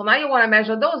 So now you want to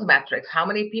measure those metrics. How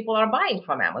many people are buying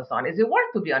from Amazon? Is it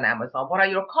worth to be on Amazon? What are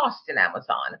your costs in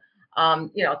Amazon?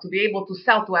 To be able to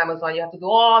sell to Amazon, you have to do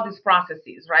all these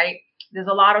processes, right? There's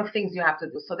a lot of things you have to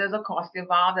do. So there's a cost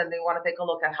involved, and they want to take a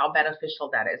look at how beneficial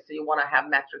that is. So you want to have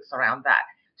metrics around that.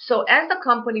 So as the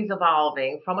company's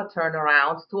evolving from a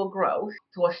turnaround to a growth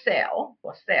to a sale,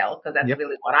 because that's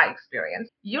really what I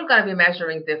experienced, you're going to be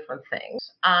measuring different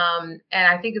things. And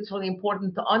I think it's really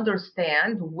important to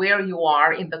understand where you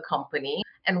are in the company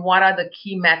and what are the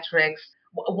key metrics.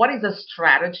 What is the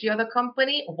strategy of the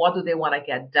company? What do they want to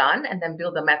get done? And then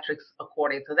build the metrics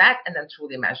according to that and then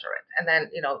truly measure it. And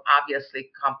then, obviously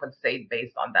compensate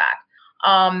based on that.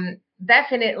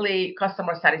 Definitely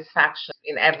customer satisfaction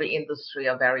in every industry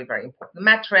a very, very important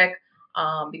metric.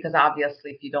 Because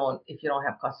obviously if you don't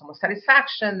have customer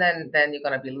satisfaction, then you're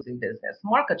going to be losing business.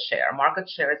 Market share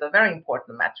is a very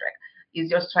important metric. Is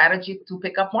your strategy to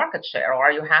pick up market share, or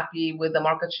are you happy with the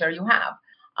market share you have?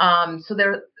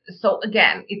 So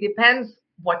again, it depends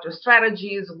what your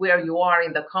strategy is, where you are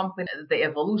in the company, the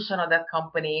evolution of that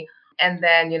company, and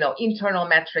then, internal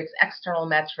metrics, external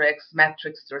metrics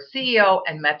to your CEO,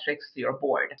 and metrics to your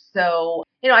board. So,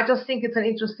 I just think it's an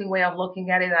interesting way of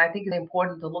looking at it. And I think it's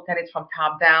important to look at it from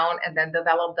top down and then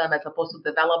develop them, as opposed to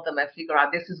develop them and figure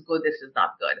out this is good, this is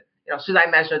not good. Should I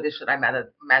measure this? Should I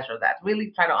measure that?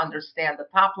 Really try to understand the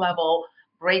top level,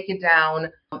 break it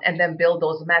down, and then build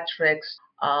those metrics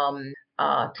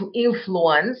to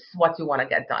influence what you want to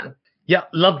get done. Yeah,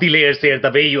 love the layers there,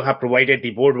 the way you have provided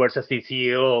the board versus the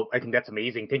CEO. I think that's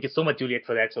amazing. Thank you so much, Juliet,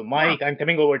 for that. So, Mike, I'm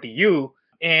coming over to you.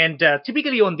 And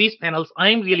typically on these panels,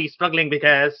 I'm really struggling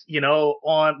because,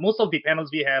 on most of the panels,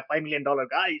 we have $5 million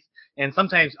guys. And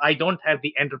sometimes I don't have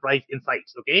the enterprise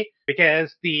insights, okay?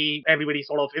 Because everybody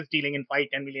sort of is dealing in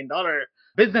 $5-10 million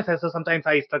businesses. So sometimes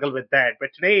I struggle with that.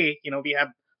 But today, we have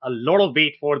a lot of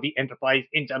weight for the enterprise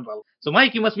in general. So,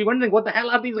 Mike, you must be wondering, what the hell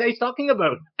are these guys talking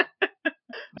about?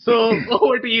 So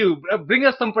over to you. Bring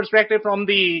us some perspective from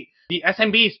the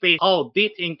SMB space, how they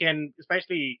think, and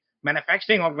especially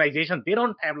manufacturing organizations, they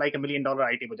don't have like $1 million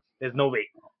IT budget. There's no way.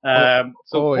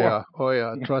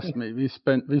 Trust me, we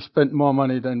spent more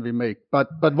money than we make. But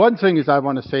one thing is, I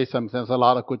want to say something. There's a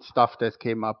lot of good stuff that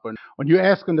came up. And when you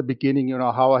ask in the beginning,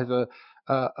 how has a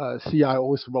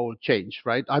CIO's role changed,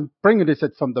 right? I'm bringing this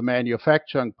from the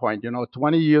manufacturing point.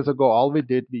 20 years ago, all we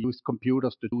used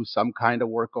computers to do some kind of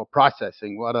work or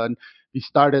processing. We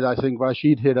started, I think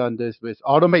Rashid hit on this, with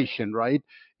automation, right?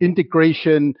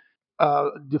 Integration,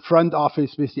 the front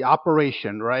office with the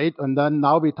operation, right? And then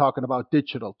now we're talking about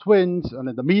digital twins. And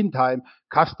in the meantime,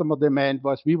 customer demand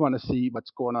was, we want to see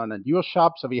what's going on in your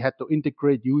shop. So we had to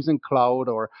integrate using cloud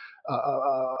or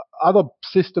other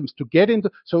systems to get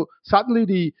into. So suddenly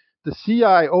the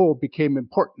CIO became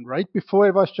important, right? Before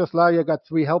it was just like you got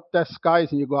 3 help desk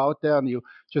guys and you go out there and you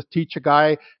just teach a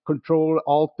guy Control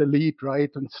Alt Delete,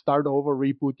 right? And start over,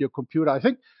 reboot your computer. I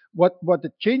think what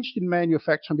changed in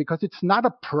manufacturing, because it's not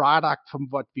a product from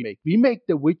what we make. We make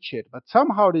the widget, but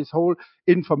somehow this whole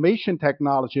information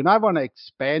technology, and I want to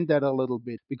expand that a little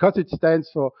bit because it stands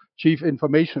for Chief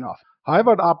Information Officer.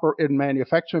 However, in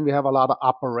manufacturing, we have a lot of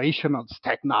operational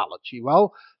technology.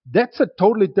 Well, that's a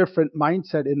totally different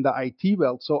mindset in the IT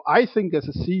world. So I think as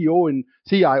a CIO, in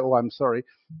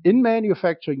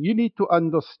manufacturing, you need to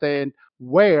understand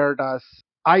where does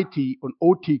IT and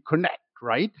OT connect,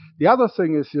 right? The other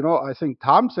thing is, I think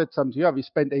Tom said something, we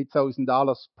spent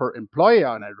 $8,000 per employee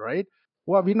on it, right?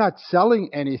 Well, we're not selling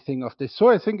anything of this. So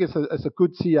I think as a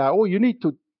good CIO, you need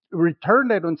to return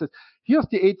that and say, here's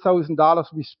the $8,000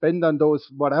 we spend on those,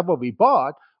 whatever we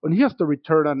bought, and here's the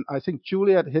return on, I think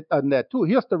Juliet hit on that too.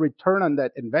 Here's the return on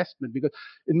that investment. Because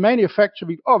in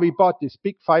manufacturing, we bought this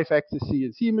big 5-axis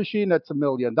CNC machine, that's $1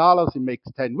 million, it makes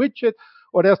 10 widgets.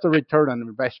 oh, there's the return on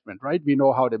investment, right? We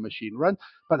know how the machine runs.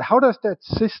 But how does that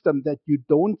system that you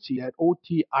don't see, that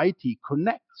OT, IT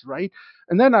connects, right?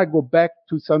 And then I go back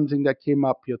to something that came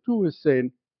up here too, is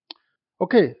saying,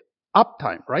 okay,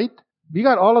 uptime, right? We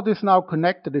got all of this now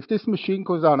connected. If this machine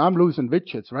goes down, I'm losing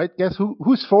widgets, right? Guess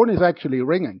whose phone is actually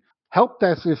ringing? Help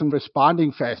desk isn't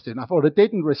responding fast enough, or they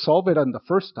didn't resolve it on the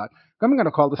first time. I'm going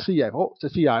to call the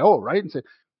CIO, right? And say,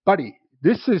 buddy,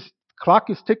 clock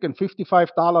is ticking,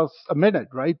 $55 a minute,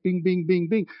 right? Bing, bing, bing,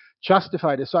 bing.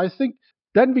 Justify this. So I think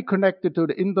then we connected to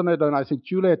the internet, and I think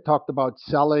Julia talked about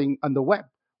selling on the web.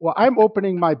 Well, I'm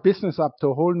opening my business up to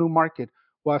a whole new market.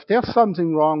 Well, if there's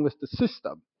something wrong with the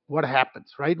system, what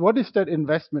happens, right? What is that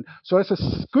investment? So as a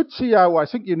good CIO, I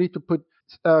think you need to put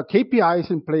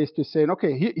KPIs in place to say,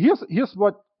 okay, here's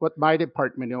what my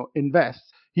department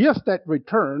invests. Here's that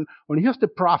return, and here's the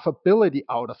profitability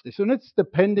out of this. And it's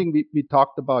depending, we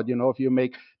talked about, if you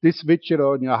make this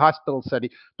widget in your hospital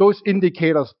setting, those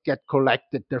indicators get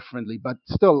collected differently, but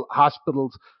still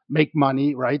hospitals make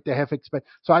money, right? They have expense.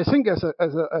 So I think as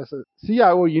a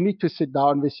CIO, you need to sit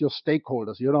down with your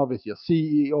stakeholders, with your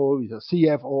CEO, with your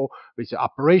CFO, with your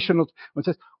operational, and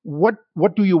says, what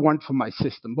do you want from my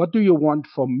system? What do you want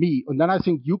from me? And then I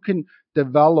think you can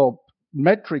develop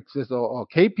metrics or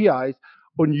KPIs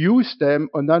and use them.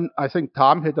 And then I think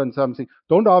Tom hit on something.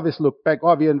 Don't always look back.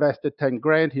 Oh, we invested 10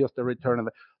 grand. Here's the return of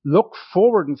it. Look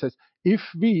forward and says, if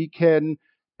we can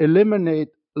eliminate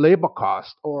labor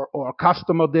cost or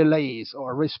customer delays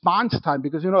or response time,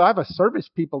 because, I have a service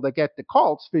people that get the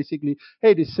calls basically,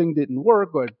 hey, this thing didn't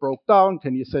work or it broke down.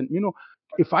 Can you send,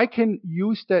 if I can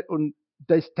use that on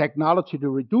this technology to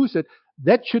reduce it,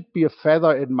 that should be a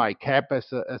feather in my cap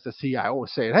as a CIO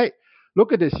saying, hey,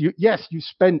 look at this. You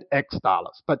spend X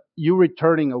dollars, but you're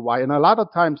returning a Y. And a lot of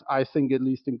times, I think, at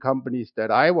least in companies that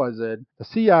I was in, the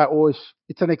CIO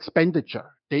it's an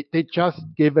expenditure. They just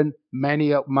given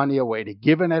money away. They're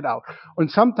giving it out.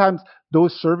 And sometimes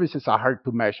those services are hard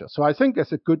to measure. So I think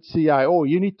as a good CIO,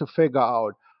 you need to figure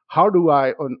out how do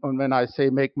I, and when I say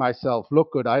make myself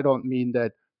look good, I don't mean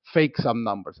that fake some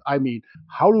numbers. I mean,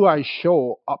 how do I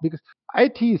show up? Because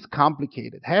IT is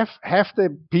complicated. Half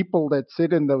the people that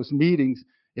sit in those meetings,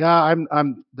 I'm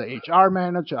the HR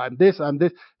manager, I'm this.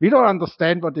 We don't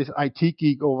understand what this IT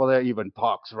geek over there even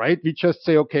talks, right? We just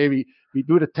say, okay, we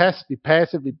do the test, we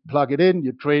pass it, we plug it in,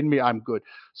 you train me, I'm good.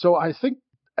 So I think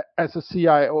as a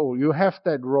CIO, you have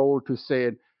that role to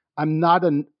say, I'm not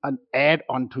an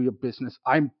add-on to your business.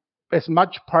 I'm as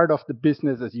much part of the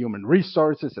business as human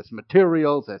resources, as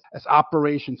materials, as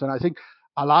operations. And I think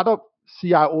a lot of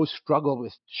CIOs struggle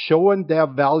with showing their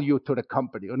value to the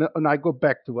company. And I go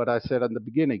back to what I said in the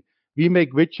beginning. We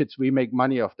make widgets, we make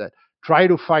money off that. Try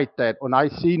to fight that. And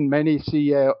I've seen many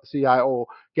CIO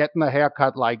getting a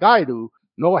haircut like I do,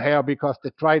 no hair, because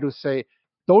they try to say,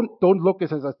 don't look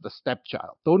at us as the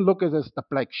stepchild. Don't look at us as the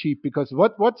black sheep, because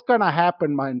what's going to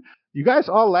happen, you guys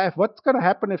all laugh. What's going to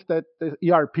happen if the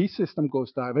ERP system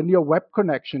goes down, when your web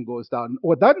connection goes down?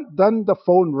 Or then the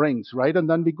phone rings, right? And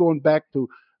then we're going back to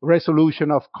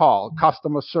resolution of call,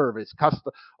 customer service,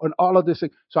 and all of this.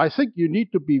 So I think you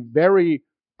need to be very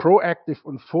proactive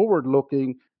and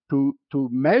forward-looking to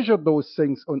measure those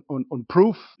things on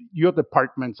proof your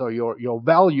departments or your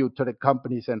value to the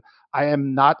companies. And I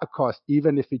am not a cost,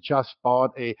 even if we just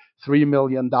bought a $3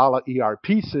 million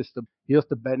ERP system. Here's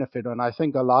the benefit. And I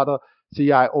think a lot of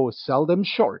CIOs sell them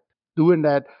short doing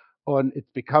that. And it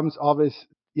becomes obvious,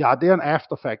 they're an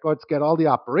after fact. Let's get all the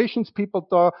operations people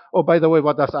to, oh, by the way,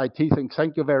 what does IT think?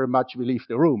 Thank you very much. We leave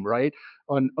the room, right?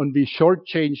 And we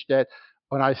shortchange that.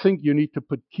 And I think you need to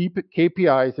put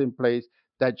KPIs in place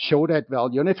that show that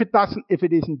value. And if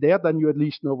it isn't there, then you at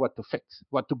least know what to fix,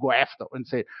 what to go after, and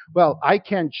say, well, I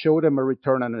can't show them a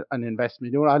return on an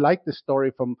investment. I like the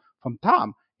story from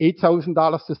Tom,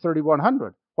 $8,000 to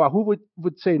 $3,100. Well, who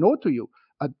would say no to you?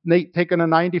 Taking a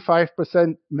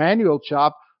 95% manual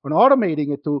job and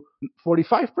automating it to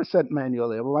 45% manual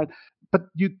labor, right? But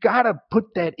you gotta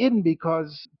put that in,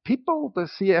 because people, the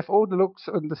CFO looks,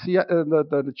 and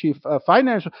the chief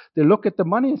financial, they look at the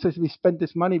money and says, we spent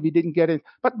this money, we didn't get it.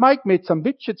 But Mike made some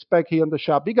widgets back here in the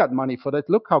shop. We got money for that.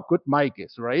 Look how good Mike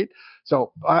is, right?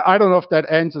 So I don't know if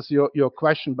that answers your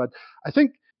question, but I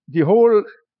think the whole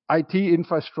IT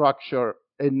infrastructure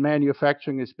in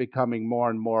manufacturing is becoming more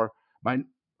and more.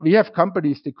 We have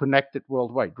companies that connect it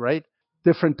worldwide, right?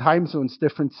 Different time zones,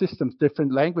 different systems,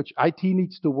 different language. IT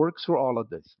needs to work through all of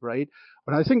this, right?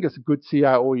 But I think as a good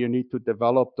CIO, you need to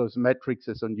develop those metrics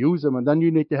and use them. And then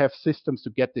you need to have systems to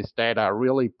get this data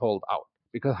really pulled out.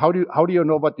 Because how do you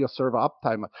know what your server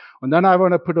uptime is? And then I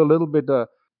want to put a little bit an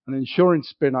insurance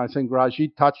spin. I think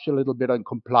Rajeev touched a little bit on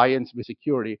compliance with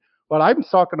security. But I'm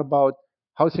talking about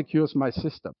how secure is my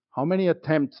system? How many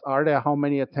attempts are there? How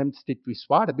many attempts did we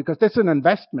spot it? Because that's an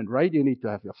investment, right? You need to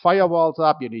have your firewalls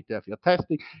up. You need to have your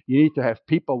testing. You need to have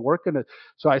people working it.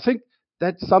 So I think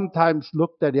that's sometimes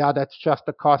looked at, yeah, that's just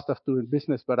the cost of doing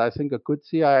business. But I think a good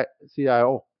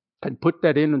CIO can put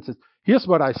that in and says, here's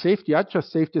what I saved you. I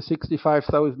just saved you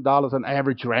 $65,000 on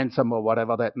average ransom or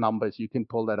whatever that number is. You can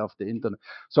pull that off the internet.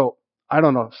 So I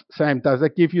don't know, Sam, does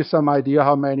that give you some idea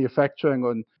how manufacturing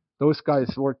and those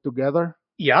guys work together?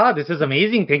 Yeah, this is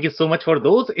amazing. Thank you so much for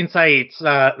those insights.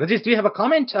 Rajesh, do you have a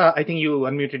comment? I think you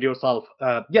unmuted yourself.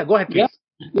 Yeah, go ahead, please.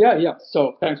 Yeah.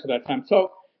 So thanks for that, Sam. So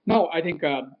no, I think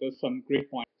there's some great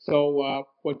points. So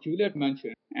what Juliet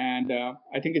mentioned, and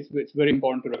I think it's very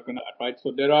important to recognize that, right?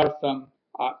 So there are some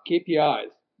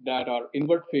KPIs that are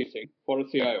inward facing for a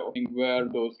CIO, where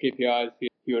those KPIs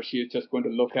he or she is just going to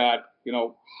look at,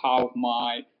 how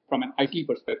from an IT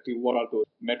perspective, what are those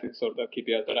metrics or the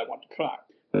KPIs that I want to track.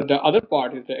 The other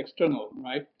part is the external,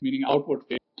 right? Meaning outward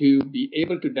face, to be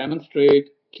able to demonstrate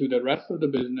to the rest of the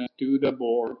business, to the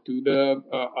board, to the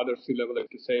other C-level,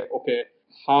 to say, okay,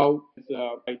 how is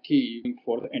IT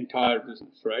for the entire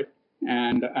business, right?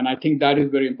 And I think that is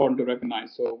very important to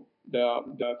recognize. So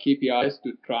the KPIs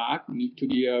to track need to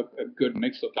be a good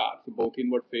mix of that, so both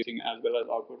inward facing as well as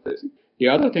outward facing. The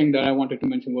other thing that I wanted to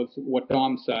mention was what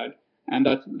Tom said. And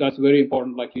that's very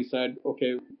important. Like you said,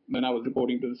 okay, when I was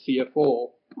reporting to the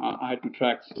CFO, I had to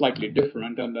track slightly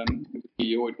different, and then the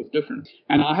CEO, it was different.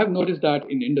 And I have noticed that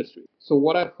in industry. So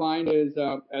what I find is,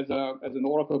 as an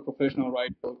Oracle professional,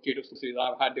 right, Kato says,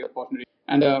 I've had the opportunity,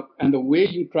 and the way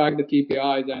you track the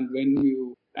KPIs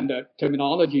and the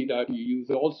terminology that you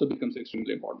use also becomes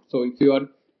extremely important. So if you are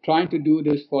trying to do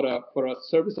this for a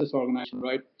services organization,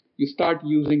 right, you start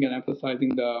using and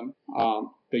emphasizing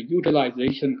the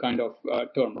utilization kind of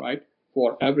term, right,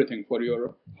 for everything, for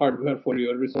your hardware, for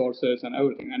your resources and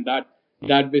everything. And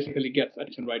that basically gets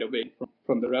attention right away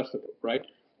from the rest of it, right?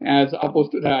 As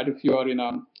opposed to that, if you are in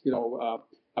a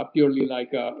purely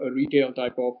like a retail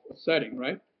type of setting,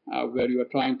 right, where you are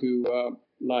trying to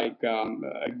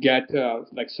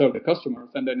serve the customers,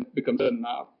 and then it becomes a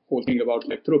whole thing about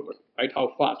like throughput, right?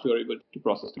 How fast you are able to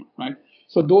process them, right?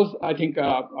 So those, I think,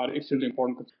 are extremely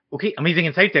important. Okay, amazing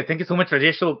insights there. Thank you so much,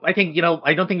 Rajesh. So I think,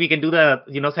 I don't think we can do the,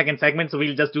 second segment, so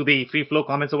we'll just do the free flow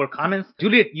comments over comments.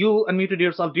 Juliet, you unmuted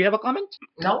yourself. Do you have a comment?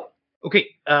 No. Okay,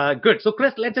 good. So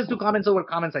Chris, let's just do comments over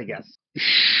comments, I guess.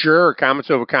 Sure,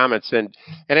 comments over comments, and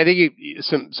I think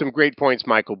some great points,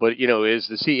 Michael. But is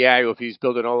the CIO, if he's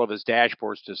building all of his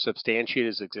dashboards to substantiate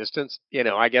his existence,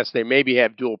 I guess they maybe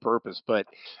have dual purpose. But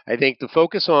I think the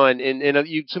focus on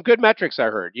some good metrics I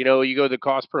heard. You go to the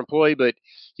cost per employee, but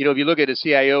if you look at a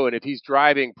CIO and if he's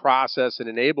driving process and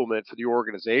enablement for the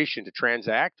organization to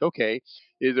transact, okay.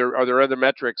 Are there other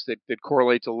metrics that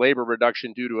correlate to labor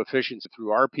reduction due to efficiency through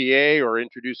RPA or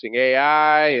introducing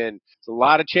AI? And it's a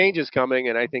lot of changes coming,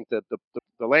 and I think that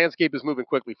the landscape is moving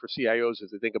quickly for CIOs as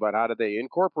they think about how do they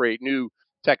incorporate new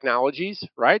technologies,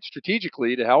 right,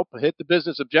 strategically to help hit the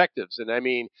business objectives. And I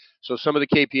mean, so some of the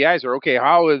KPIs are, okay,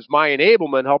 how is my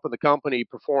enablement helping the company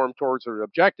perform towards their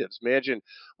objectives? Imagine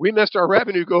we missed our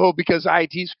revenue goal because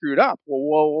IT screwed up.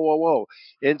 Whoa.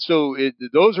 And so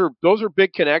those are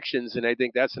big connections. And I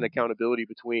think that's an accountability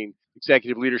between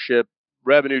executive leadership,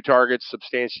 revenue targets,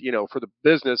 substantial, for the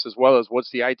business, as well as what's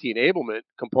the IT enablement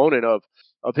component of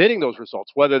hitting those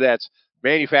results, whether that's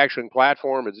manufacturing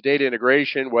platform, it's data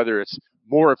integration, whether it's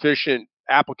more efficient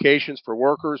applications for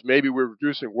workers. Maybe we're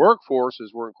reducing workforce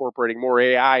as we're incorporating more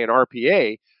AI and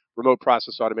RPA, remote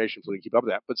process automation, so we can keep up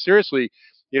with that. But seriously,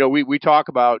 we talk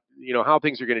about, how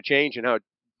things are going to change and how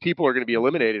people are going to be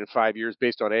eliminated in 5 years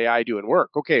based on AI doing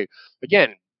work. Okay,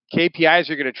 again, KPIs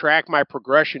are going to track my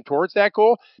progression towards that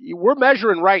goal. We're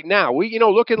measuring right now. We,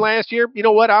 looking last year,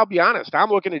 I'll be honest. I'm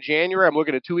looking at January. I'm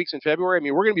looking at 2 weeks in February. I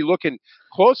mean, we're going to be looking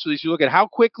closely to look at how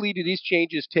quickly do these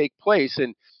changes take place.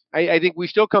 And I think we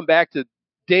still come back to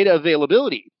data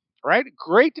availability, right?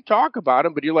 Great to talk about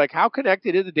them, but you're like, how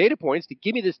connected are the data points to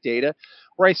give me this data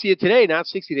where I see it today, not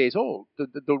 60 days old?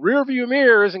 The rear view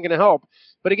mirror isn't going to help.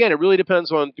 But again, it really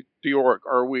depends on the org.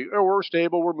 We're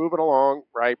stable, we're moving along,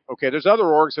 right? Okay, there's other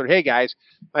orgs that, hey guys,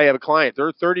 I have a client,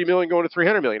 they're 30 million going to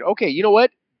 300 million. Okay, you know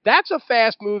what? That's a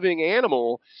fast-moving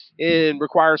animal and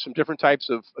requires some different types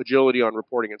of agility on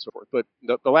reporting and so forth. But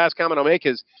the last comment I'll make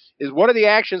is what are the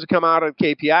actions that come out of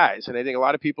KPIs? And I think a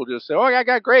lot of people just say, oh, I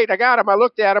got them, I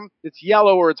looked at them, it's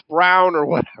yellow or it's brown or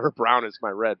whatever. Brown is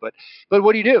my red, but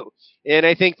what do you do? And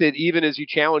I think that even as you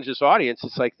challenge this audience,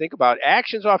 it's like, think about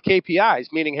actions off KPIs,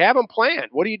 meaning have them planned.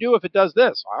 What do you do if it does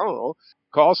this? I don't know.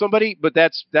 call somebody. But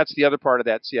that's the other part of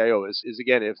that CIO is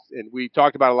again, and we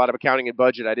talked about a lot of accounting and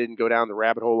budget. I didn't go down the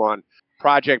rabbit hole on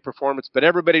project performance, but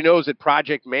everybody knows that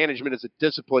project management as a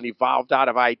discipline evolved out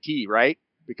of IT, right?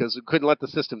 Because it couldn't let the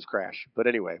systems crash. But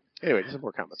anyway, just some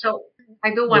more comments. So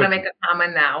I do want to make a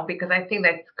comment now because I think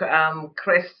that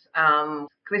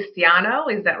Cristiano,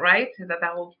 is that right? Is that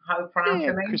how you pronounce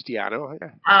your name? Cristiano.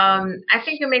 Yeah. I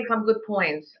think you make some good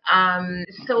points.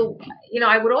 So,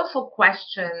 I would also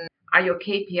question, are your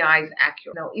KPIs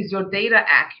accurate? Is your data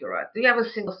accurate? Do you have a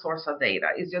single source of data?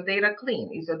 Is your data clean?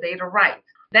 Is your data right?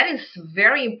 That is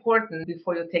very important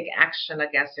before you take action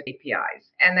against your KPIs.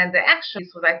 And then the action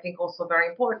is what I think also very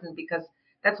important because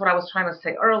that's what I was trying to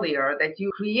say earlier, that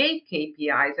you create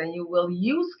KPIs and you will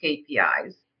use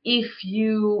KPIs if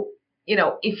you're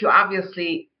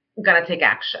obviously going to take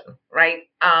action, right?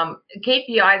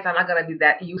 KPIs are not going to be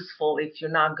that useful if you're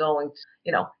not going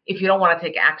to, if you don't want to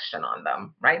take action on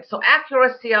them, right? So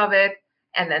accuracy of it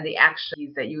and then the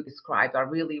actions that you described are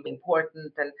really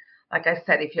important. And like I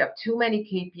said, if you have too many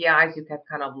KPIs, you get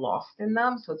kind of lost in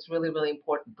them. So it's really, really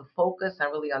important to focus and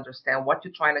really understand what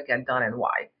you're trying to get done and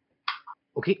why.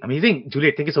 Okay, amazing.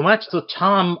 Juliet, thank you so much. So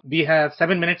Tom, we have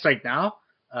 7 minutes right now.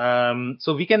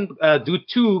 So we can do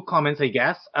 2 comments, I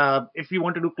guess. If we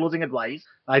want to do closing advice,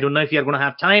 I don't know if you're going to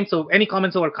have time. So any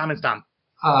comments over comments, Tom?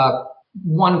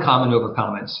 One comment over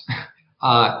comments.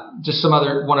 Just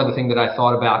one other thing that I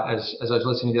thought about as I was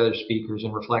listening to the other speakers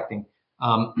and reflecting.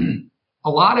 A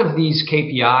lot of these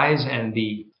KPIs and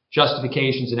the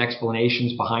justifications and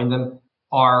explanations behind them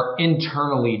are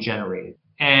internally generated.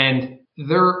 And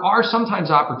there are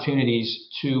sometimes opportunities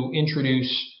to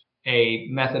introduce a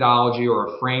methodology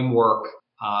or a framework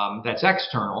that's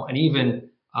external and even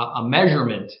a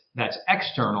measurement that's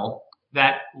external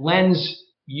that lends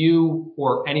you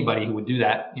or anybody who would do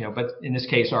that, but in this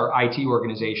case, our IT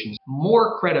organizations,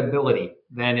 more credibility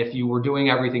than if you were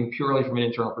doing everything purely from an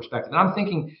internal perspective. And I'm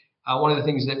thinking one of the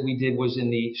things that we did was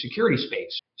in the security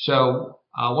space. So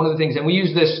one of the things, and we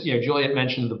use this, Juliet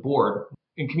mentioned the board.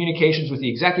 In communications with the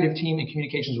executive team and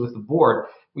communications with the board,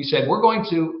 we said we're going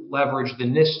to leverage the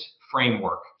NIST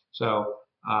framework. So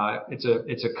it's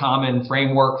a common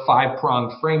framework,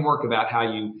 5-pronged framework about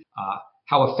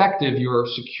how effective your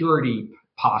security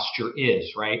posture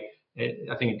is, right?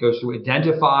 I think it goes through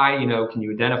identify, can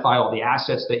you identify all the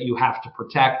assets that you have to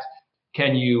protect?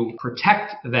 Can you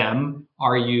protect them?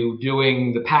 Are you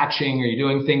doing the patching? Are you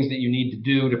doing things that you need to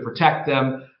do to protect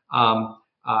them?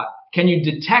 Can you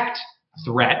detect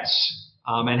threats?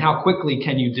 And how quickly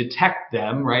can you detect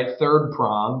them, right? 3rd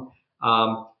prong.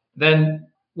 Then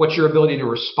what's your ability to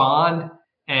respond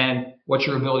and what's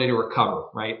your ability to recover,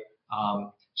 right?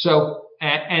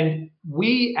 And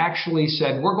we actually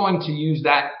said we're going to use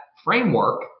that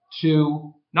framework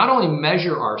to not only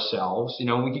measure ourselves,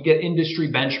 we could get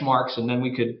industry benchmarks and then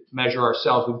we could measure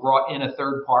ourselves. We brought in a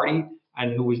third party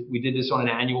and we did this on an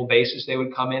annual basis. They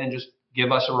would come in and just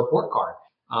give us a report card.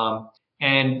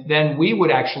 And then we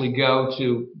would actually go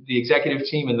to the executive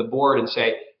team and the board and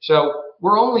say, so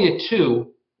we're only a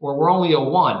 2 or we're only a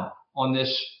 1 on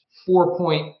this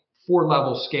 4.4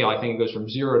 level scale. I think it goes from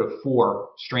 0 to 4,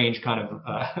 strange kind of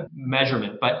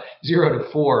measurement, but 0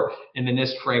 to 4 in the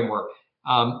NIST framework.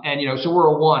 So we're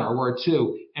a 1 or we're a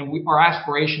 2, and our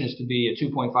aspiration is to be a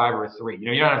 2.5 or a 3.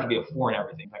 You don't have to be a 4 and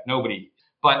everything, like nobody.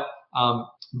 But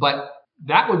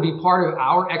that would be part of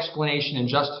our explanation and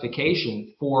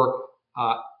justification for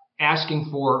asking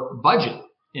for budget,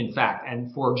 in fact,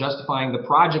 and for justifying the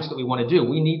projects that we want to do.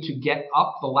 We need to get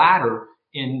up the ladder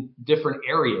in different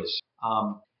areas,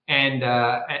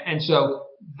 and so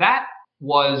that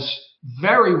was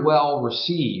very well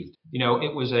received.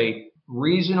 It was a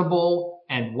reasonable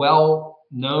and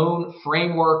well-known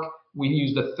framework. We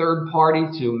used a third party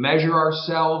to measure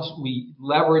ourselves. We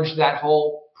leveraged that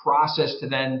whole process to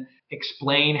then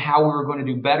explain how we were going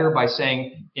to do better by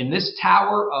saying, in this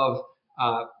tower of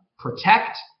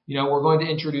protect, we're going to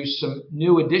introduce some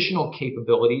new additional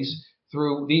capabilities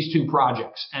through these 2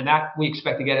 projects. And that we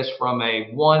expect to get us from a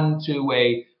 1 to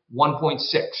a 1.6,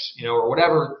 or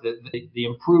whatever the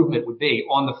improvement would be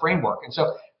on the framework. And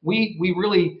so we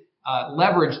really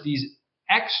leverage these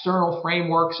external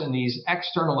frameworks and these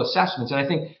external assessments. And I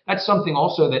think that's something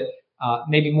also that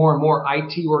maybe more and more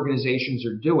IT organizations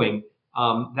are doing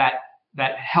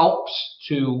that helps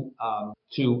to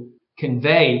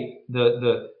convey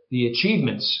the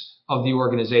achievements of the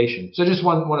organization. So just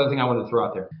one other thing I wanted to throw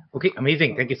out there. Okay,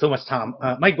 amazing. Thank you so much, Tom.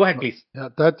 Mike, go ahead, please. Yeah,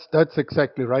 that's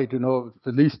exactly right.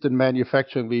 At least in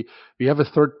manufacturing, we have a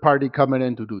third party coming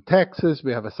in to do taxes.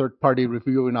 We have a third party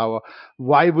reviewing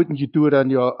why wouldn't you do it on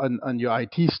your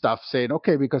IT stuff, saying,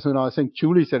 okay, because, I think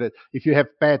Julie said it, if you have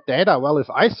bad data, well, if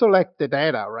I select the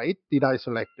data, right, did I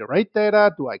select the right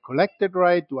data? Do I collect it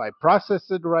right? Do I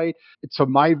process it right? It's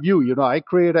from my view, I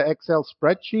create an Excel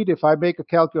spreadsheet. If I make a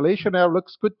calculation, it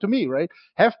looks good to me, right?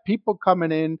 Have people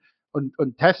coming in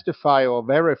and testify or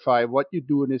verify what you're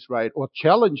doing is right, or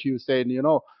challenge you saying,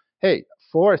 hey,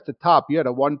 4 is the top, you're at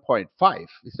a 1.5.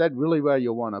 Is that really where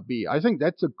you want to be? I think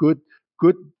that's a good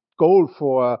goal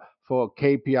for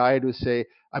KPI to say,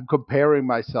 I'm comparing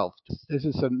myself. This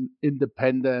is an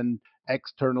independent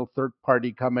external third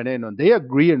party coming in and they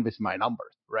agreeing with my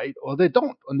numbers, right? Or they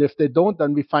don't. And if they don't,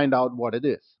 then we find out what it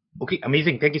is. Okay,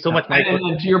 amazing. Thank you so much, Mike.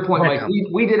 And to your point, Mike,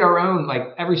 we did our own,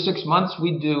 every 6 months,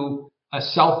 we do a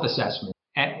self-assessment,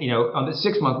 on the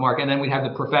 6-month mark, and then we'd have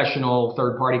the professional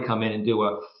third party come in and do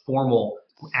a formal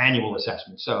annual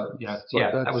assessment. So,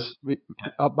 that was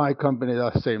my company.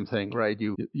 The same thing, right?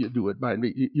 You do it.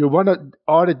 You want to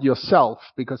audit yourself,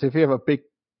 because if you have a big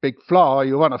flaw,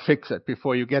 you want to fix it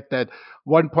before you get that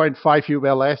 1.5 you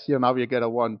were last year. Now you get a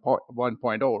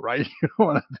 1.0, right? You don't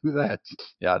want to do that.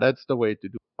 Yeah, that's the way to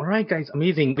do it. All right, guys,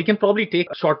 amazing. We can probably take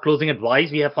a short closing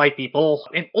advice. We have 5 people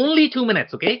in only 2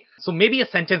 minutes, okay? So maybe a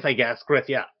sentence, I guess. Chris,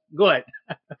 yeah, go ahead.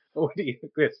 Over to you,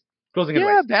 Chris. Closing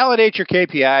advice. Yeah, validate your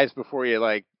KPIs before you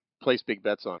place big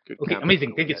bets on. Good. Okay,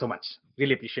 amazing. Thank you so much.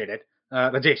 Really appreciate it.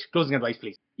 Rajesh, closing advice,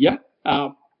 please. Yeah,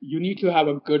 you need to have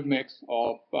a good mix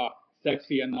of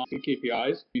sexy and non-sexy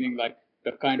KPIs, meaning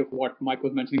the kind of what Mike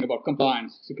was mentioning about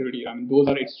compliance, security. Those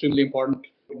are extremely important.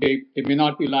 They may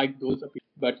not be like those,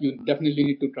 but you definitely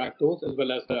need to track those, as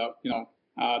well as the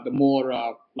more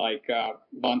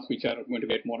ones which are going to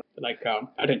get more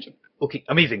attention. Okay,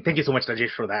 amazing. Thank you so much, Rajesh,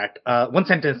 for that. One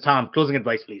sentence, Tom, closing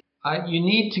advice, please. You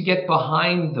need to get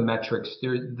behind the metrics.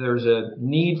 There's a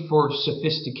need for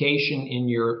sophistication in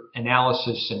your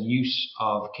analysis and use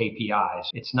of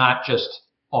KPIs. It's not just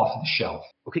off the shelf.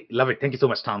 Okay, love it. Thank you so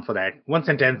much, Tom, for that. One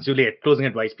sentence, Juliet, closing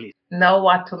advice, please. Know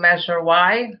what to measure,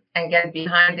 why, and get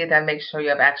behind it, and make sure you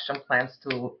have action plans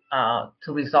to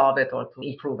resolve it or to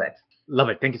improve it. Love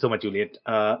it. Thank you so much, Juliet.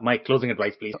 Mike, closing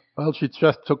advice, please. Well, she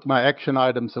just took my action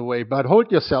items away, but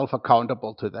hold yourself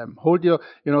accountable to them. Hold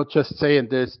just saying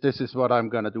this is what I'm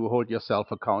going to do. Hold yourself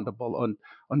accountable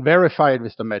and verify it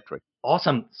with the metric.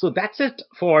 Awesome. So that's it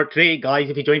for today, guys.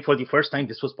 If you joined for the first time,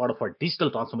 this was part of our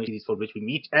digital transformation series for which we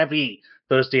meet every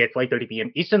Thursday at 5:30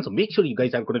 p.m. Eastern. So make sure you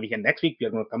guys are going to be here next week. We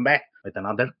are going to come back with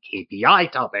another KPI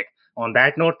topic. On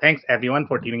that note, thanks everyone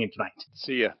for tuning in tonight.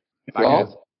 See ya. Bye,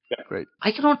 guys. Yeah. Great.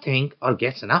 I cannot thank our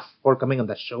guests enough for coming on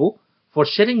the show, for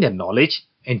sharing their knowledge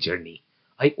and journey.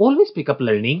 I always pick up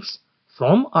learnings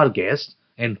from our guests,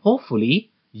 and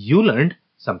hopefully you learned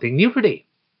something new today.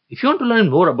 If you want to learn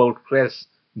more about Chris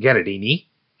Gherardini,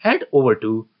 head over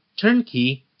to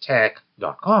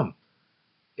turnkeytech.com.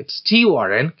 It's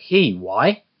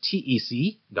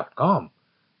turnkeytec.com.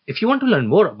 If you want to learn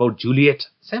more about Juliet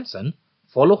Sampson,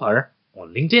 follow her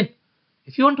on LinkedIn.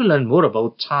 If you want to learn more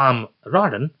about Tom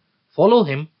Rodden, follow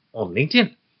him on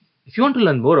LinkedIn. If you want to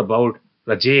learn more about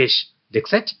Rajesh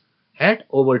Dixit, head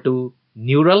over to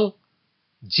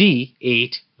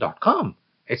neuralg8.com.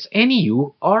 It's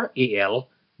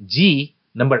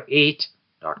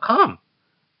NEURALG8.com.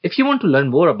 If you want to learn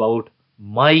more about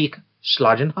Mike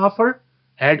Schlagenhofer,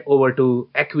 head over to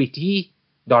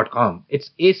acuity.com.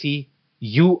 It's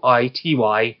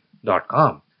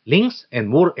ACUITY.com. Links and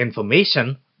more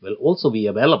information will also be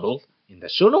available in the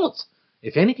show notes.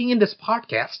 If anything in this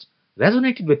podcast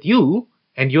resonated with you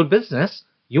and your business,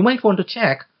 you might want to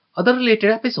check other related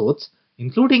episodes,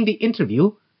 including the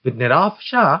interview with Nirav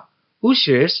Shah, who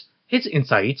shares his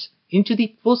insights into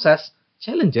the process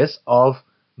challenges of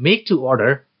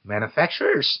make-to-order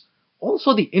manufacturers.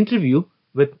 Also, the interview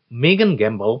with Megan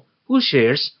Gamble, who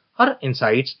shares her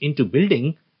insights into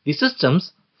building the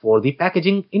systems for the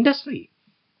packaging industry.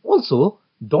 Also,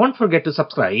 don't forget to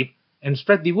subscribe and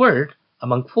spread the word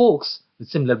among folks with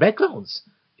similar backgrounds.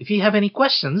 If you have any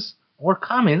questions or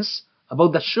comments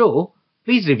about the show,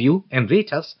 please review and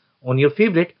rate us on your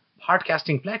favorite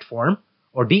podcasting platform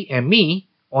or DM me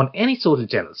on any social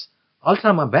channels. I'll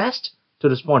try my best to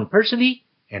respond personally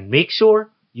and make sure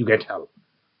you get help.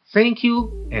 Thank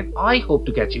you, and I hope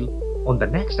to catch you on the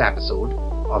next episode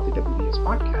of the WBS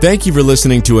Podcast. Thank you for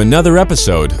listening to another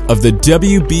episode of the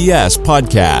WBS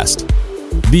Podcast.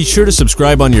 Be sure to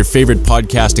subscribe on your favorite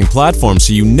podcasting platform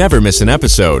so you never miss an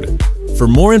episode. For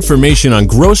more information on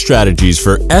growth strategies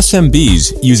for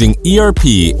SMBs using ERP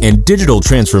and digital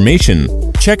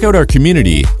transformation, check out our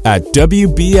community at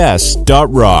wbs.rocks.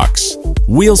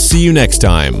 We'll see you next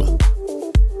time.